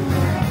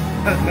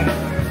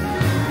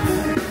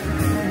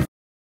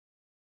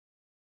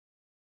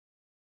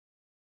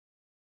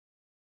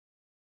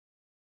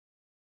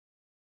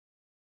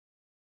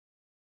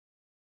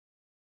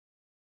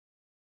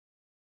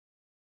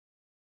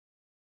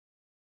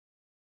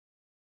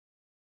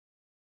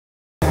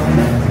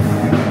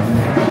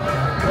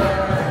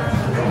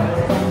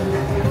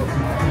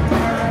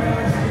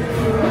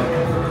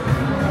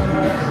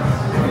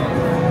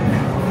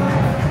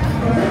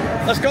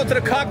 to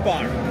the cock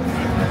bar.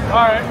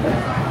 Alright.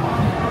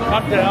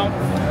 I'm down.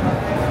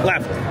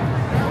 Left.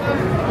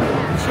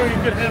 You sure you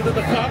can handle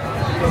the cock?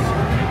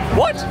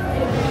 What?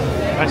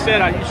 I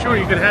said, are you sure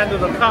you can handle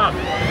the cock?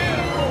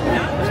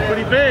 It's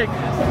pretty big.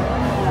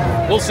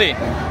 We'll see.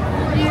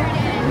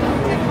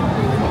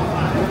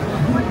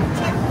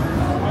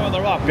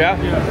 Further up,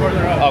 yeah? Yeah,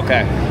 further up.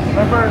 Okay.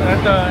 Remember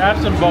at the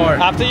Absinthe bar.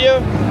 After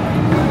you.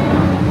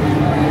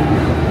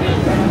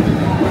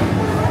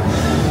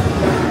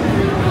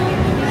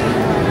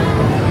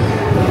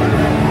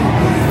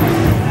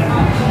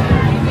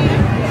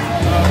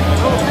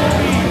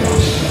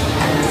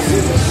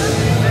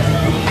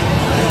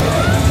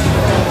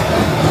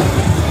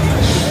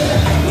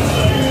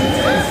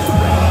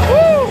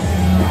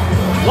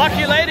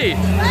 Lucky lady.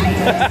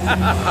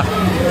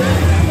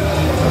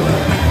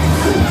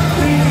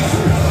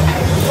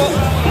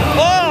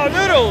 Oh,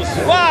 Noodles!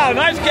 Wow,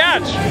 nice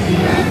catch.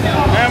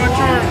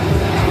 Amateur,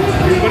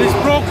 but it's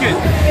broken.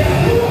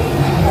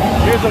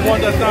 Here's the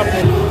one that's not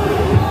broken.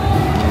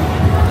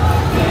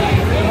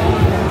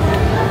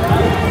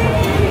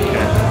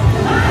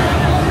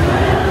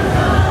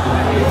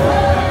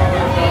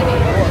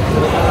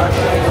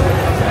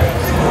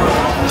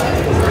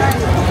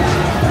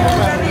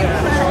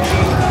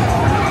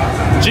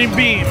 Jim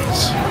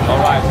Beams. All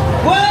right.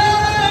 Whoa!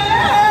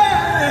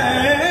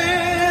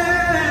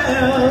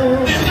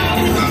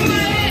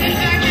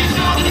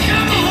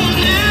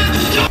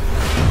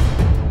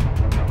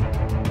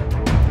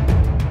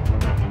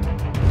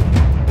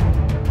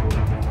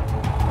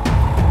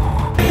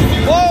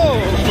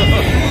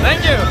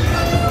 Thank you.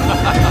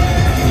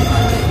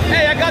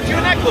 Hey, I got you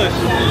a necklace.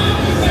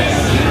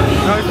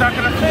 No, it's not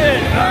gonna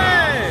fit.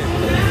 Hey!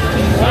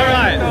 All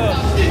right.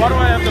 Why do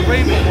I have the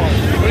rainbow one?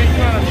 What are you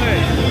trying to say?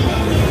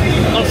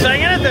 I'm not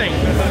saying anything.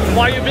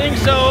 Why are you being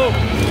so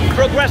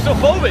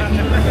progressophobic?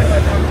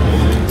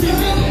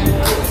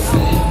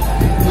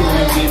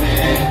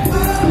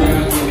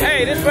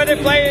 Hey, this is where they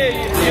play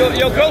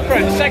your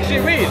girlfriend, Sexy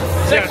Red.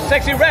 Yes.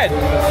 Sexy Red.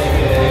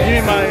 You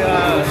mean my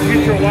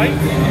future wife?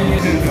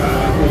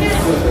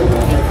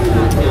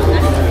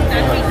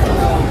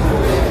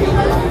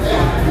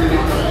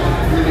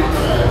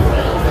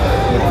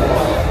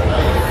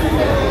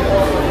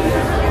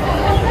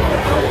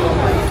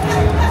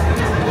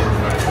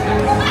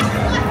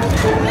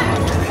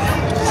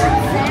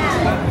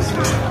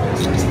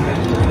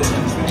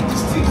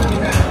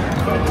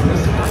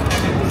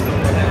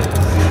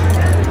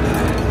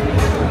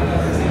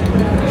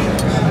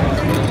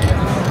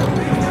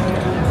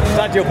 Is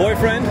that your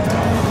boyfriend?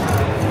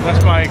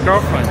 That's my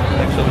girlfriend,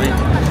 actually.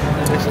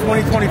 It's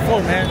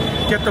 2024, man.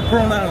 Get the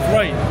pronouns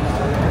right.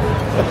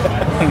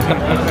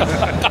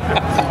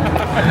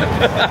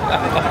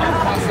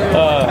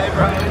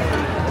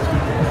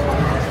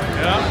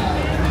 Yeah.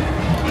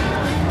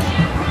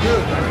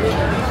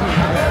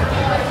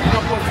 A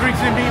couple of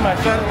drinks in me, my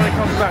satellite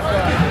comes back on.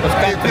 Let's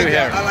come through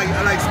here. I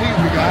like sneakers,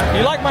 you got.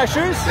 You like my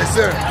shoes? Yes,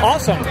 sir.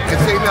 Awesome. And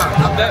say no,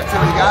 I'm back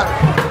till you got it.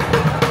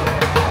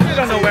 You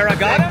don't know where I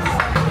got them?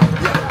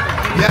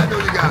 Yeah, I know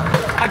you got it.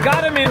 I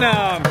got them in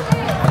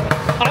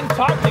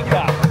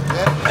Antarctica.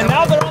 Yeah. And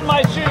now they're on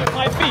my feet.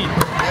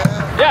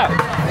 Yeah. Yeah.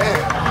 Yeah.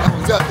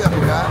 That was up there,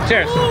 guy.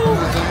 Cheers.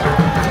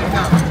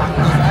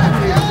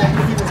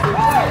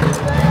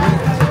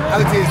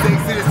 I'll tell you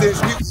things,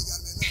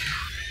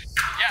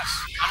 Yes,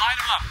 I line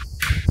them up.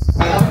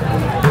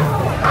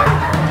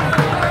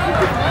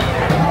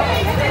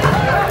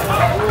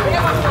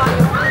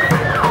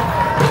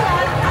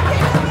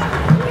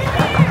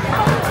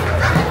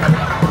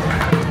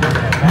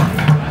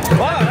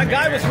 Wow, that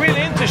guy was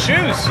really into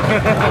shoes.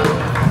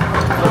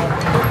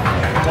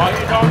 Why are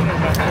you talking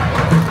about that?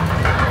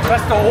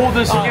 That's the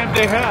oldest game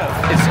they have.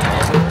 It's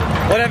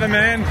whatever,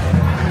 man.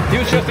 He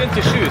was just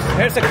into shoes.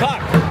 Here's a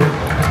cock.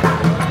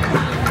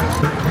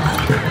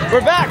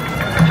 We're back.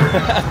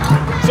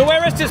 So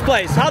where is this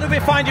place? How do we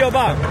find you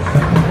about?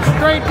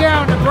 Straight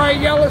down the bright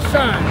yellow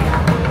sun.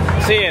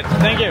 See it.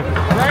 Thank you.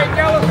 Bright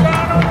yellow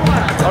sun on the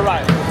left. All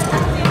right.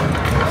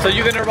 So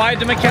you're gonna ride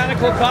the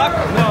mechanical cock?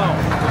 No,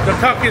 the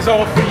cock is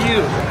all for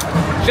you.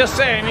 Just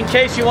saying, in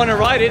case you want to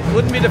ride it,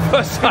 wouldn't be the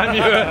first time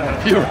you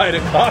ride a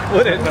cock,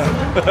 would it?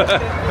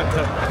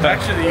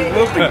 Actually, it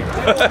will be. I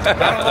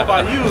don't know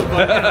about you,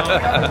 but you know.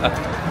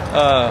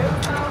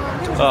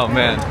 Oh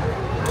man.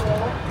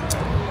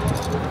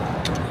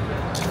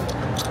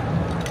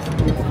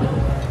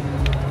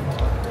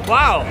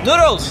 Wow,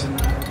 Noodles!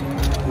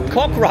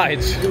 Cock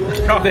rides.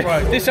 Cock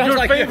rides. This sounds your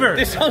like favorite.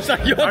 This sounds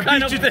like your I kind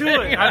beat of you thing.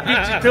 to it. I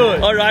beat you to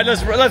it. All right,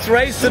 let's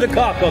race to the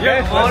cock,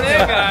 okay? Yeah, on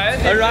in,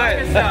 guys. All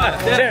right.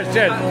 Cheers,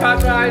 cheers.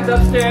 Cock rides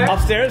upstairs.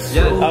 Upstairs?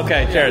 Yes.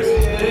 Okay, cheers.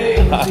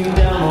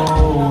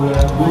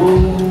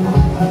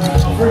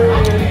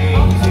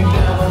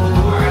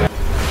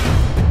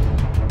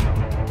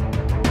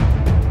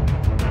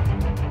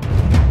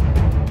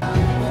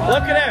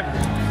 Look at him.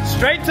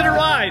 Straight to the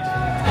ride.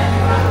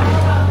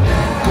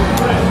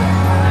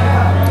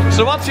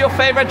 So what's your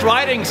favorite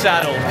riding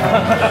saddle?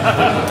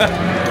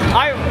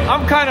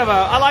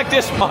 I like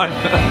this one.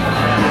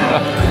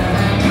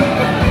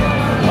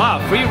 Wow,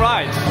 free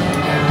right.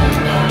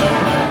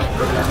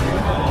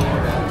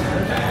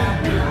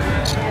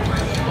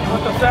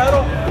 Want the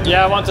saddle?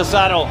 Yeah, I want the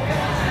saddle.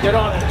 Get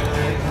on it.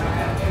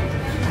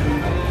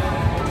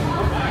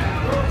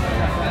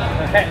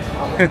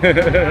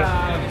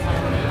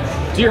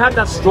 Do you have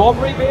that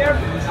strawberry beer?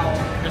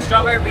 The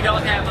strawberry, we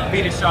don't have a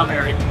Vita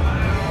strawberry.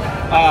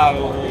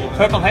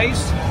 Purple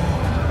haze?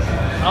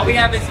 All we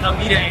have is a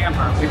Vita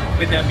amber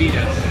with the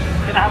Vita.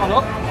 Can I have a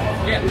look?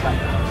 Yeah.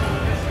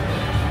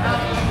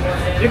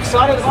 You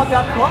excited about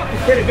that cup?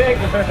 It's pretty big.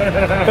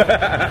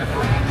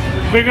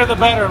 Bigger the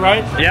better,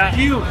 right? Yeah. For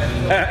you.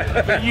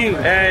 For you.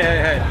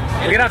 Hey.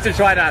 We're gonna have to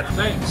try that.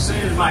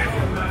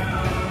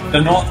 The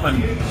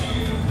Northman.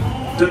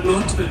 The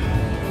Northman.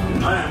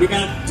 Alright, we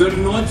got the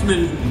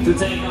Northman to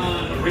take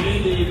on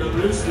Randy the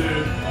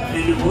Rooster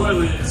in New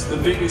Orleans, the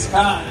biggest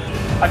con.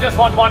 I just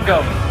want one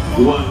go.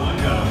 One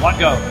go. One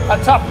go. A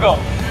tough go.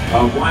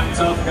 One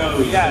tough go.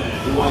 Yeah.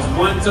 He wants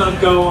one tough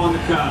go on the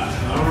con.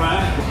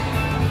 Alright.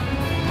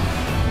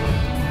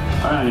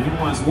 Alright, he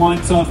wants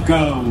one tough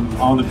go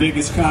on the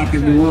biggest cock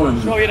in New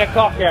Orleans. Show you the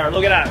cock here.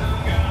 Look at that.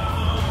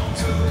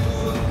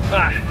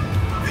 Ah.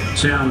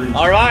 Challenge.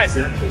 All right.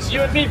 It's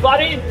you and me,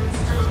 buddy.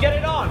 Let's get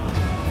it on.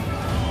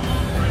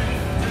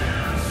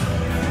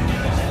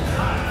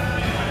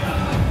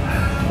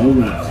 All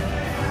right.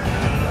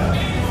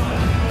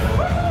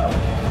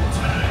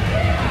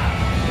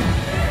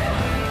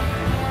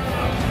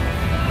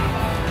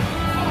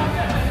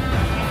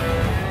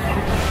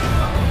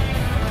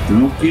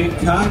 Don't get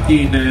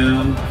cocky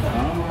now.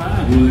 All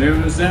right. Well, there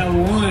was that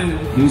one.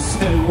 He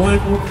said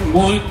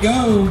one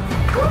go.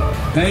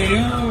 Hey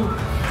yo.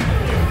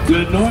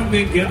 Good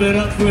Northman, give it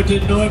up for the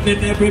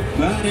Northman,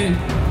 everybody.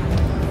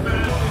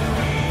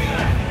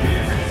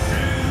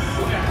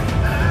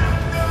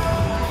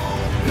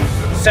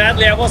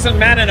 Sadly, I wasn't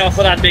man enough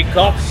for that big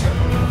cup.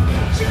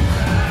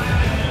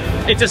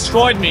 It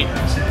destroyed me.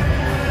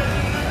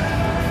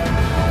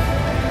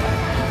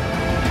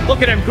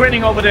 Look at him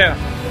grinning over there.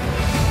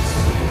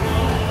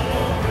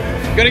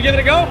 Gonna give it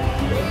a go?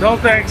 No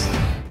thanks.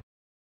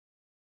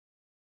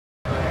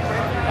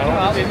 I'll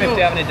ask him if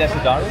they have any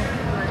Desiderata.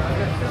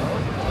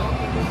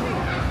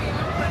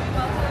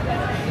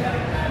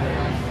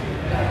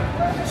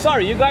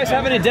 Sorry, you guys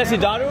have any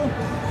Desiderata?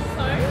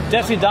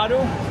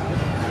 Desiderata?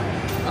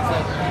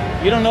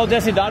 You don't know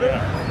Desiderata?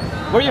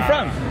 Where are you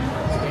from?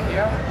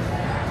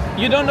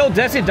 You don't know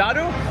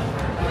Desiderata?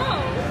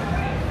 No.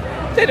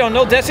 They don't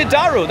know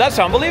Desiderata. That's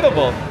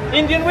unbelievable.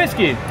 Indian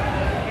whiskey.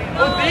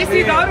 Oh,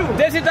 Desiderata.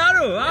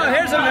 Desiderata. Oh,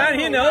 here's a man,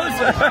 he knows.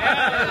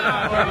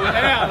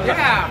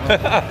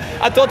 Yeah.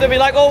 I thought they'd be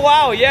like, oh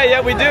wow,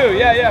 yeah, we do.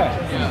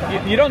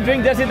 Yeah. You don't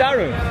drink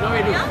Desiderata? No,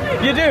 we do.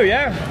 You do,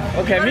 yeah?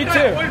 Okay, me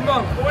too. Old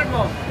monk.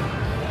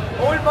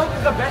 Old monk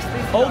is the best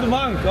thing. Old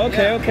monk,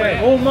 okay.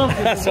 Old monk.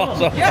 That's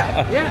awesome.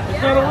 Yeah.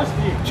 It's not a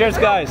whiskey. Cheers,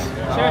 guys.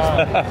 Cheers.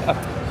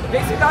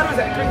 Desiderata is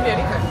a drink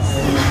anytime.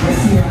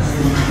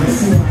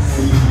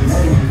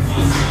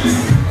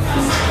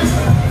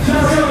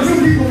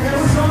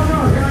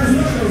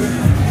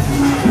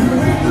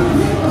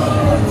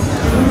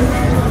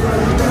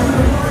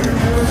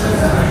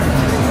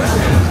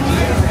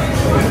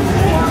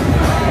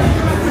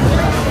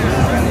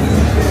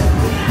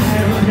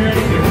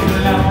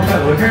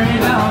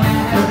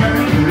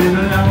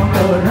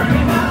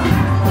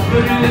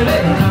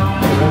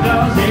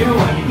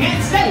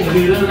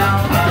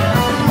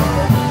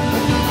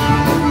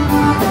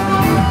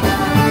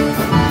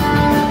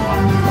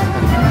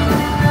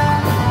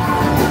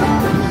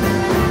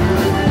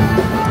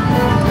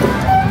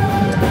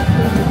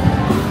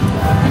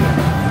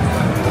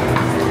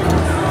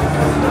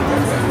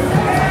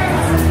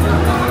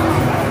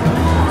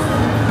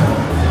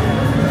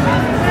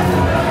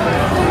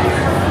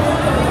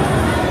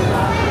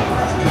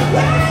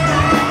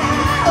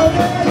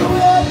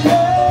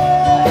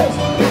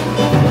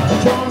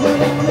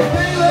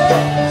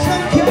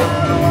 Come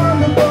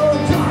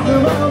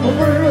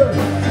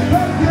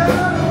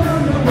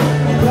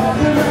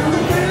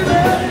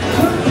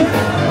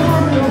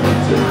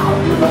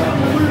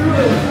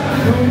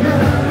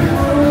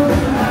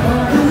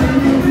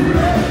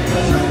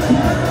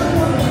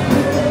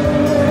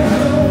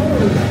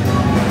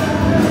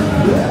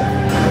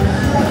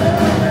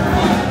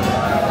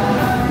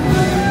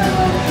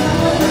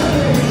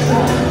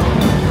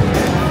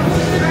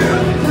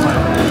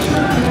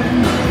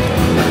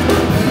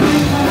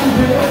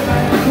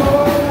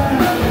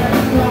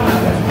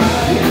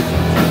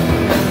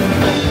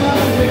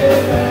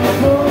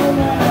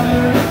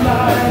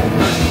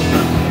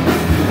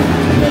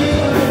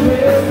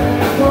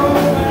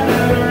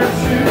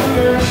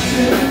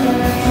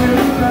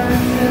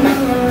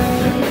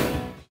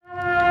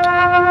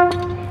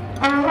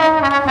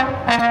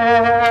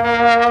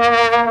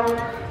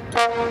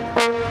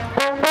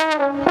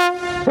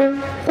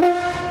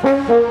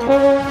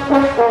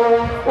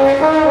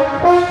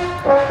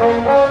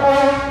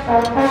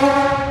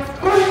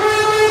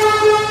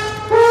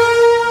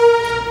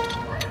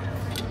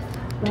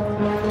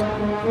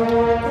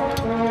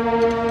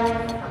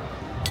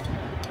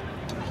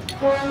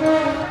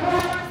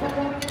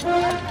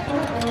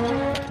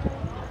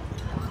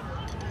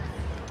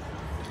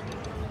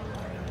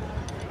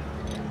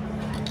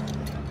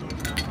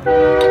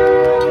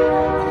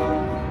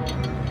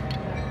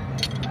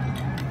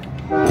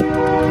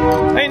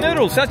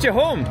Noodles, that's your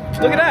home.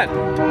 Look at that.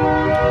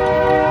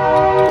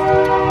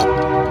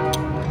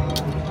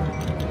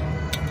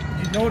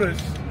 You notice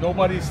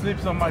nobody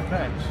sleeps on my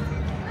bench.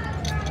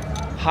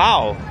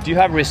 How? Do you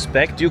have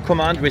respect? Do you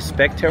command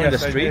respect here in the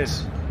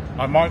streets?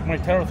 I mark my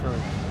territory.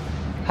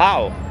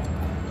 How?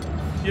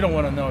 You don't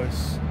want to know.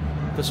 It's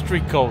the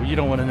street code. You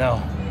don't want to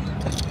know.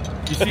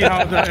 You see how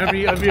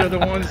every other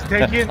one's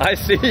taken? I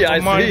see, I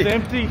see. Mine's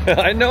empty.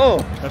 I know.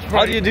 That's right.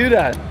 How do you do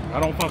that? I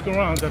don't fuck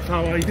around. That's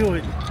how I do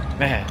it.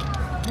 Man,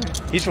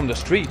 he's from the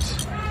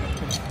streets.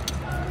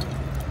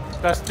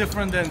 That's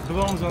different than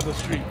belongs on the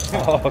street.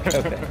 Oh, okay,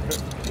 okay.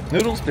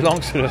 Noodles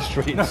belongs to the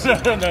streets.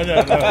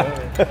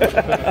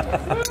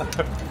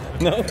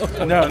 No.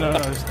 No,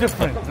 it's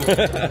different.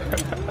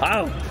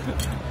 How?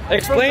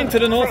 Explain to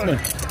the Northmen.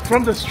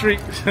 From the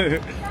street.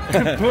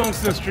 Belongs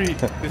to the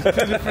street. It's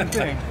two different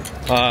things.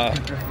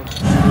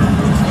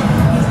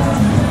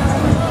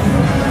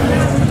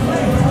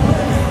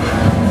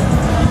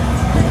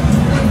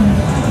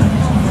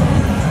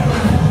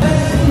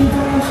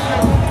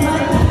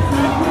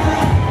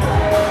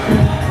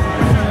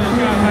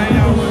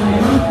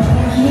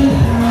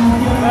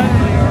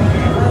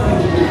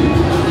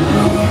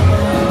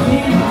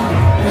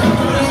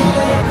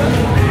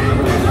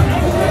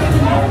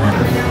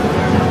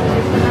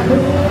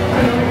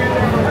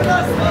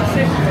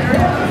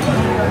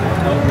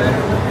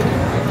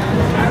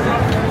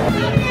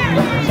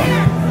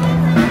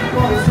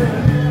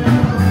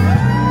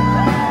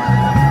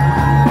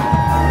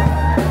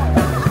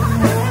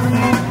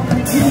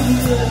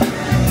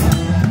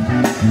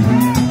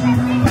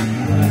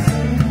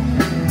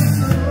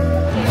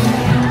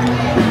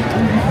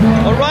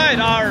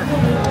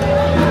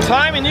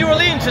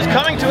 Is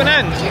coming to an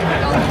end,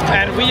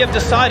 and we have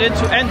decided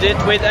to end it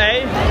with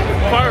a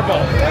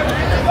fireball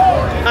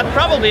at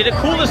probably the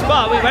coolest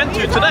bar we went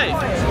to today,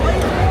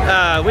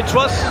 which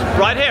was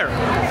right here.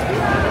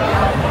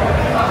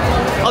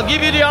 I'll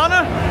give you the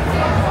honor.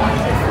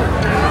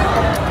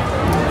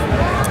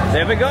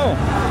 There we go.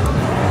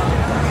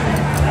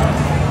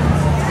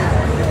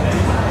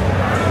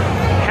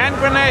 Hand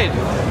grenade.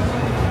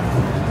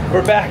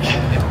 We're back.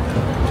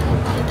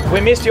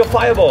 We missed your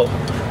fireball.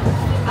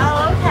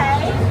 Oh, okay.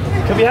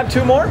 Can we have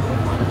two more?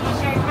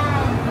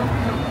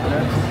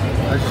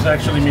 I just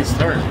actually missed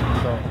her.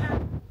 So.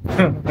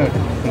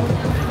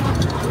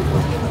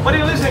 What are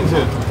you listening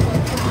to?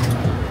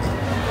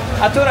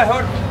 I thought I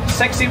heard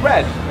Sexy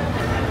Red.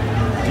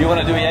 Do you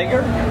want to do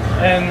Jaeger?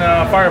 And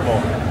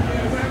Fireball.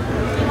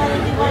 You want to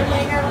do one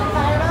Jaeger with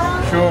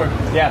Fireball? Sure.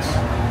 Yes.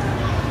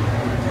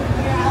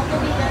 Here, I'll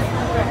give you this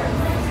number.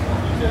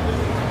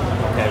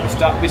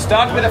 Okay, we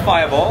start with a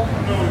Fireball.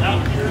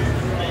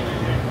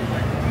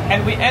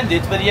 And we end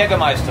it with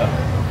Jägermeister.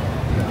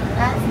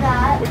 That's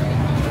that.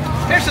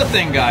 Here's the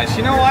thing, guys.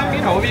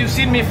 You've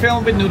seen me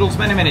film with Noodles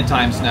many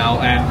times now,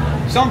 and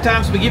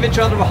sometimes we give each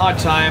other a hard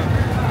time,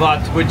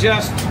 but we're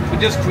just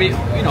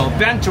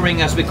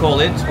venturing, as we call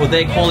it, or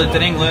they call it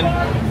in England.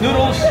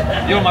 Noodles,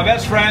 you're my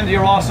best friend.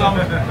 You're awesome.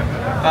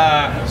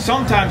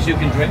 Sometimes you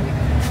can drink.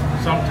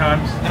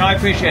 Sometimes. And I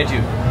appreciate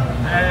you.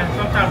 And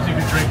sometimes you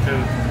can drink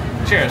too.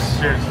 Cheers.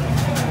 Cheers.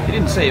 He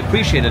didn't say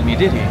appreciated me,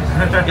 did he?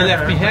 He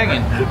left me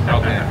hanging.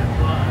 Okay.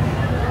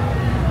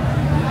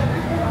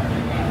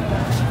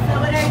 So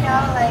what are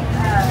y'all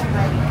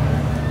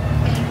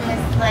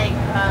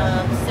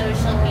famous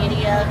social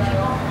media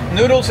people?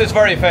 Noodles is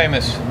very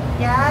famous.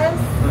 Yes.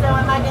 So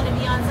am I going to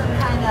be on some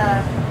kind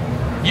of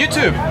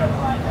YouTube.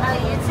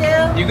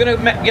 YouTube? You're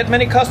gonna get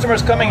many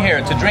customers coming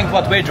here to drink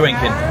what we're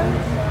drinking.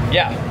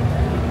 Yeah.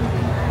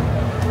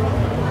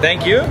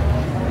 Thank you.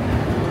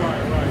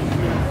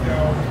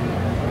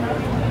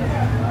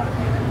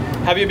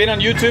 Have you been on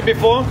YouTube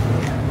before?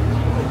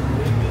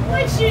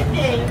 What you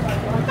think?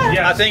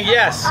 Yes. I think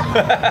yes.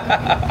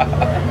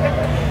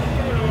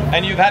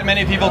 And you've had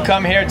many people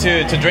come here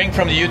to drink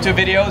from the YouTube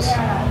videos?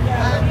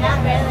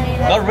 Not really.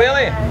 Not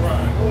really?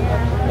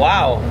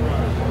 Wow.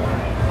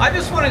 I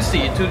just want to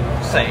say to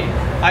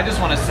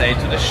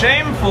the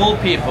shameful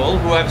people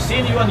who have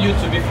seen you on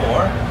YouTube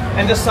before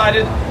and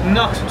decided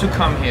not to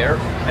come here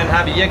and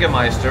have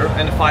Jägermeister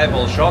and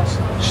Fireball shots,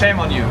 shame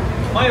on you.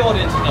 My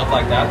audience is not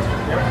like that.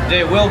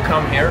 They will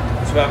come here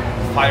to have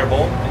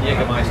Fireball and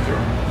Jägermeister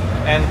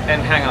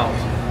and hang out.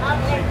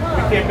 Okay, cool.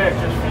 We came back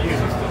just for you.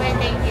 Wait,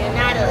 thank you,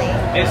 Natalie.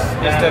 It's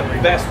the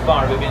best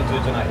bar we've been to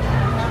tonight.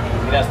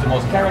 It has the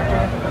most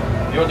character.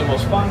 You're the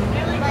most fun.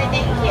 Why,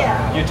 thank you.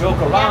 You joke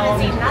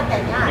around. Yeah,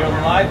 nothing, You're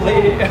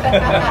lively.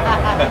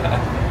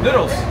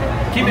 Noodles,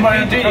 keep it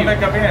PG.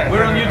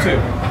 We're on YouTube.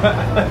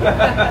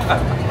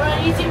 We're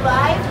on YouTube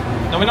live?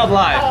 No, we're not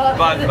live,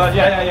 but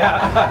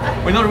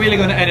yeah. We're not really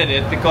going to edit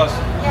it because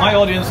my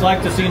audience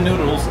like to see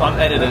Noodles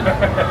unedited.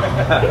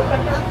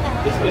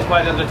 It's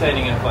quite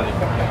entertaining and funny.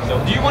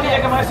 So, do you want a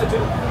Jägermeister too?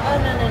 Oh,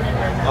 no.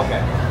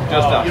 Okay,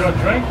 just us. You don't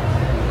drink?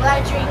 Well,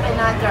 I drink, but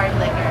not dark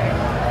liquor.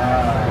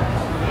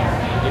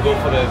 You go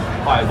for the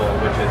Fireball,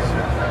 which is...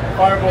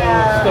 Fireball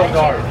is still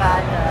dark.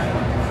 Vodka.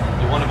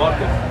 You want a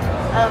vodka?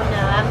 Oh,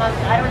 no,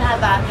 I don't have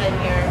vodka in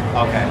here.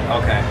 Okay.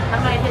 I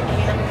might hit the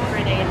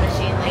grenade. vending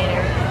machine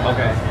later.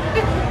 Okay.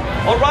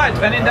 All right,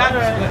 and in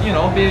that, you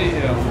know,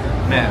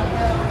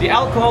 man, the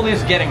alcohol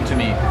is getting to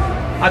me.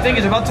 I think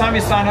it's about time we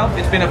sign up.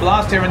 It's been a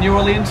blast here in New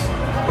Orleans.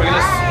 We're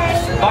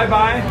gonna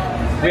bye-bye.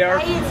 We are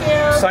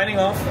signing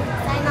off.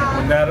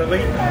 With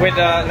Natalie. With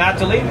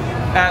Natalie.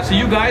 So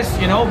you guys,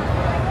 you know,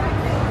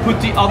 put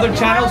the other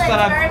channels that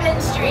have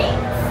Bourbon Street.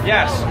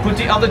 Yes, put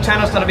the other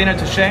channels that have been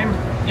into shame.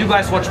 You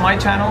guys watch my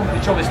channel,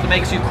 which obviously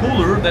makes you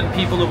cooler than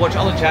people who watch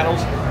other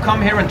channels.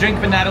 Come here and drink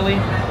with Natalie.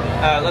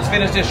 Let's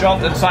finish this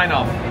off and sign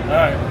off.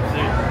 Alright,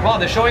 see you. Wow,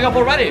 they're showing up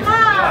already.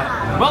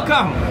 Yeah.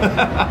 Welcome.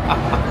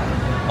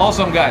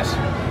 Awesome, guys.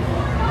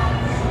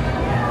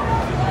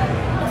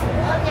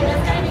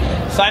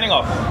 Signing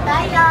off.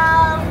 Bye,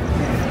 y'all.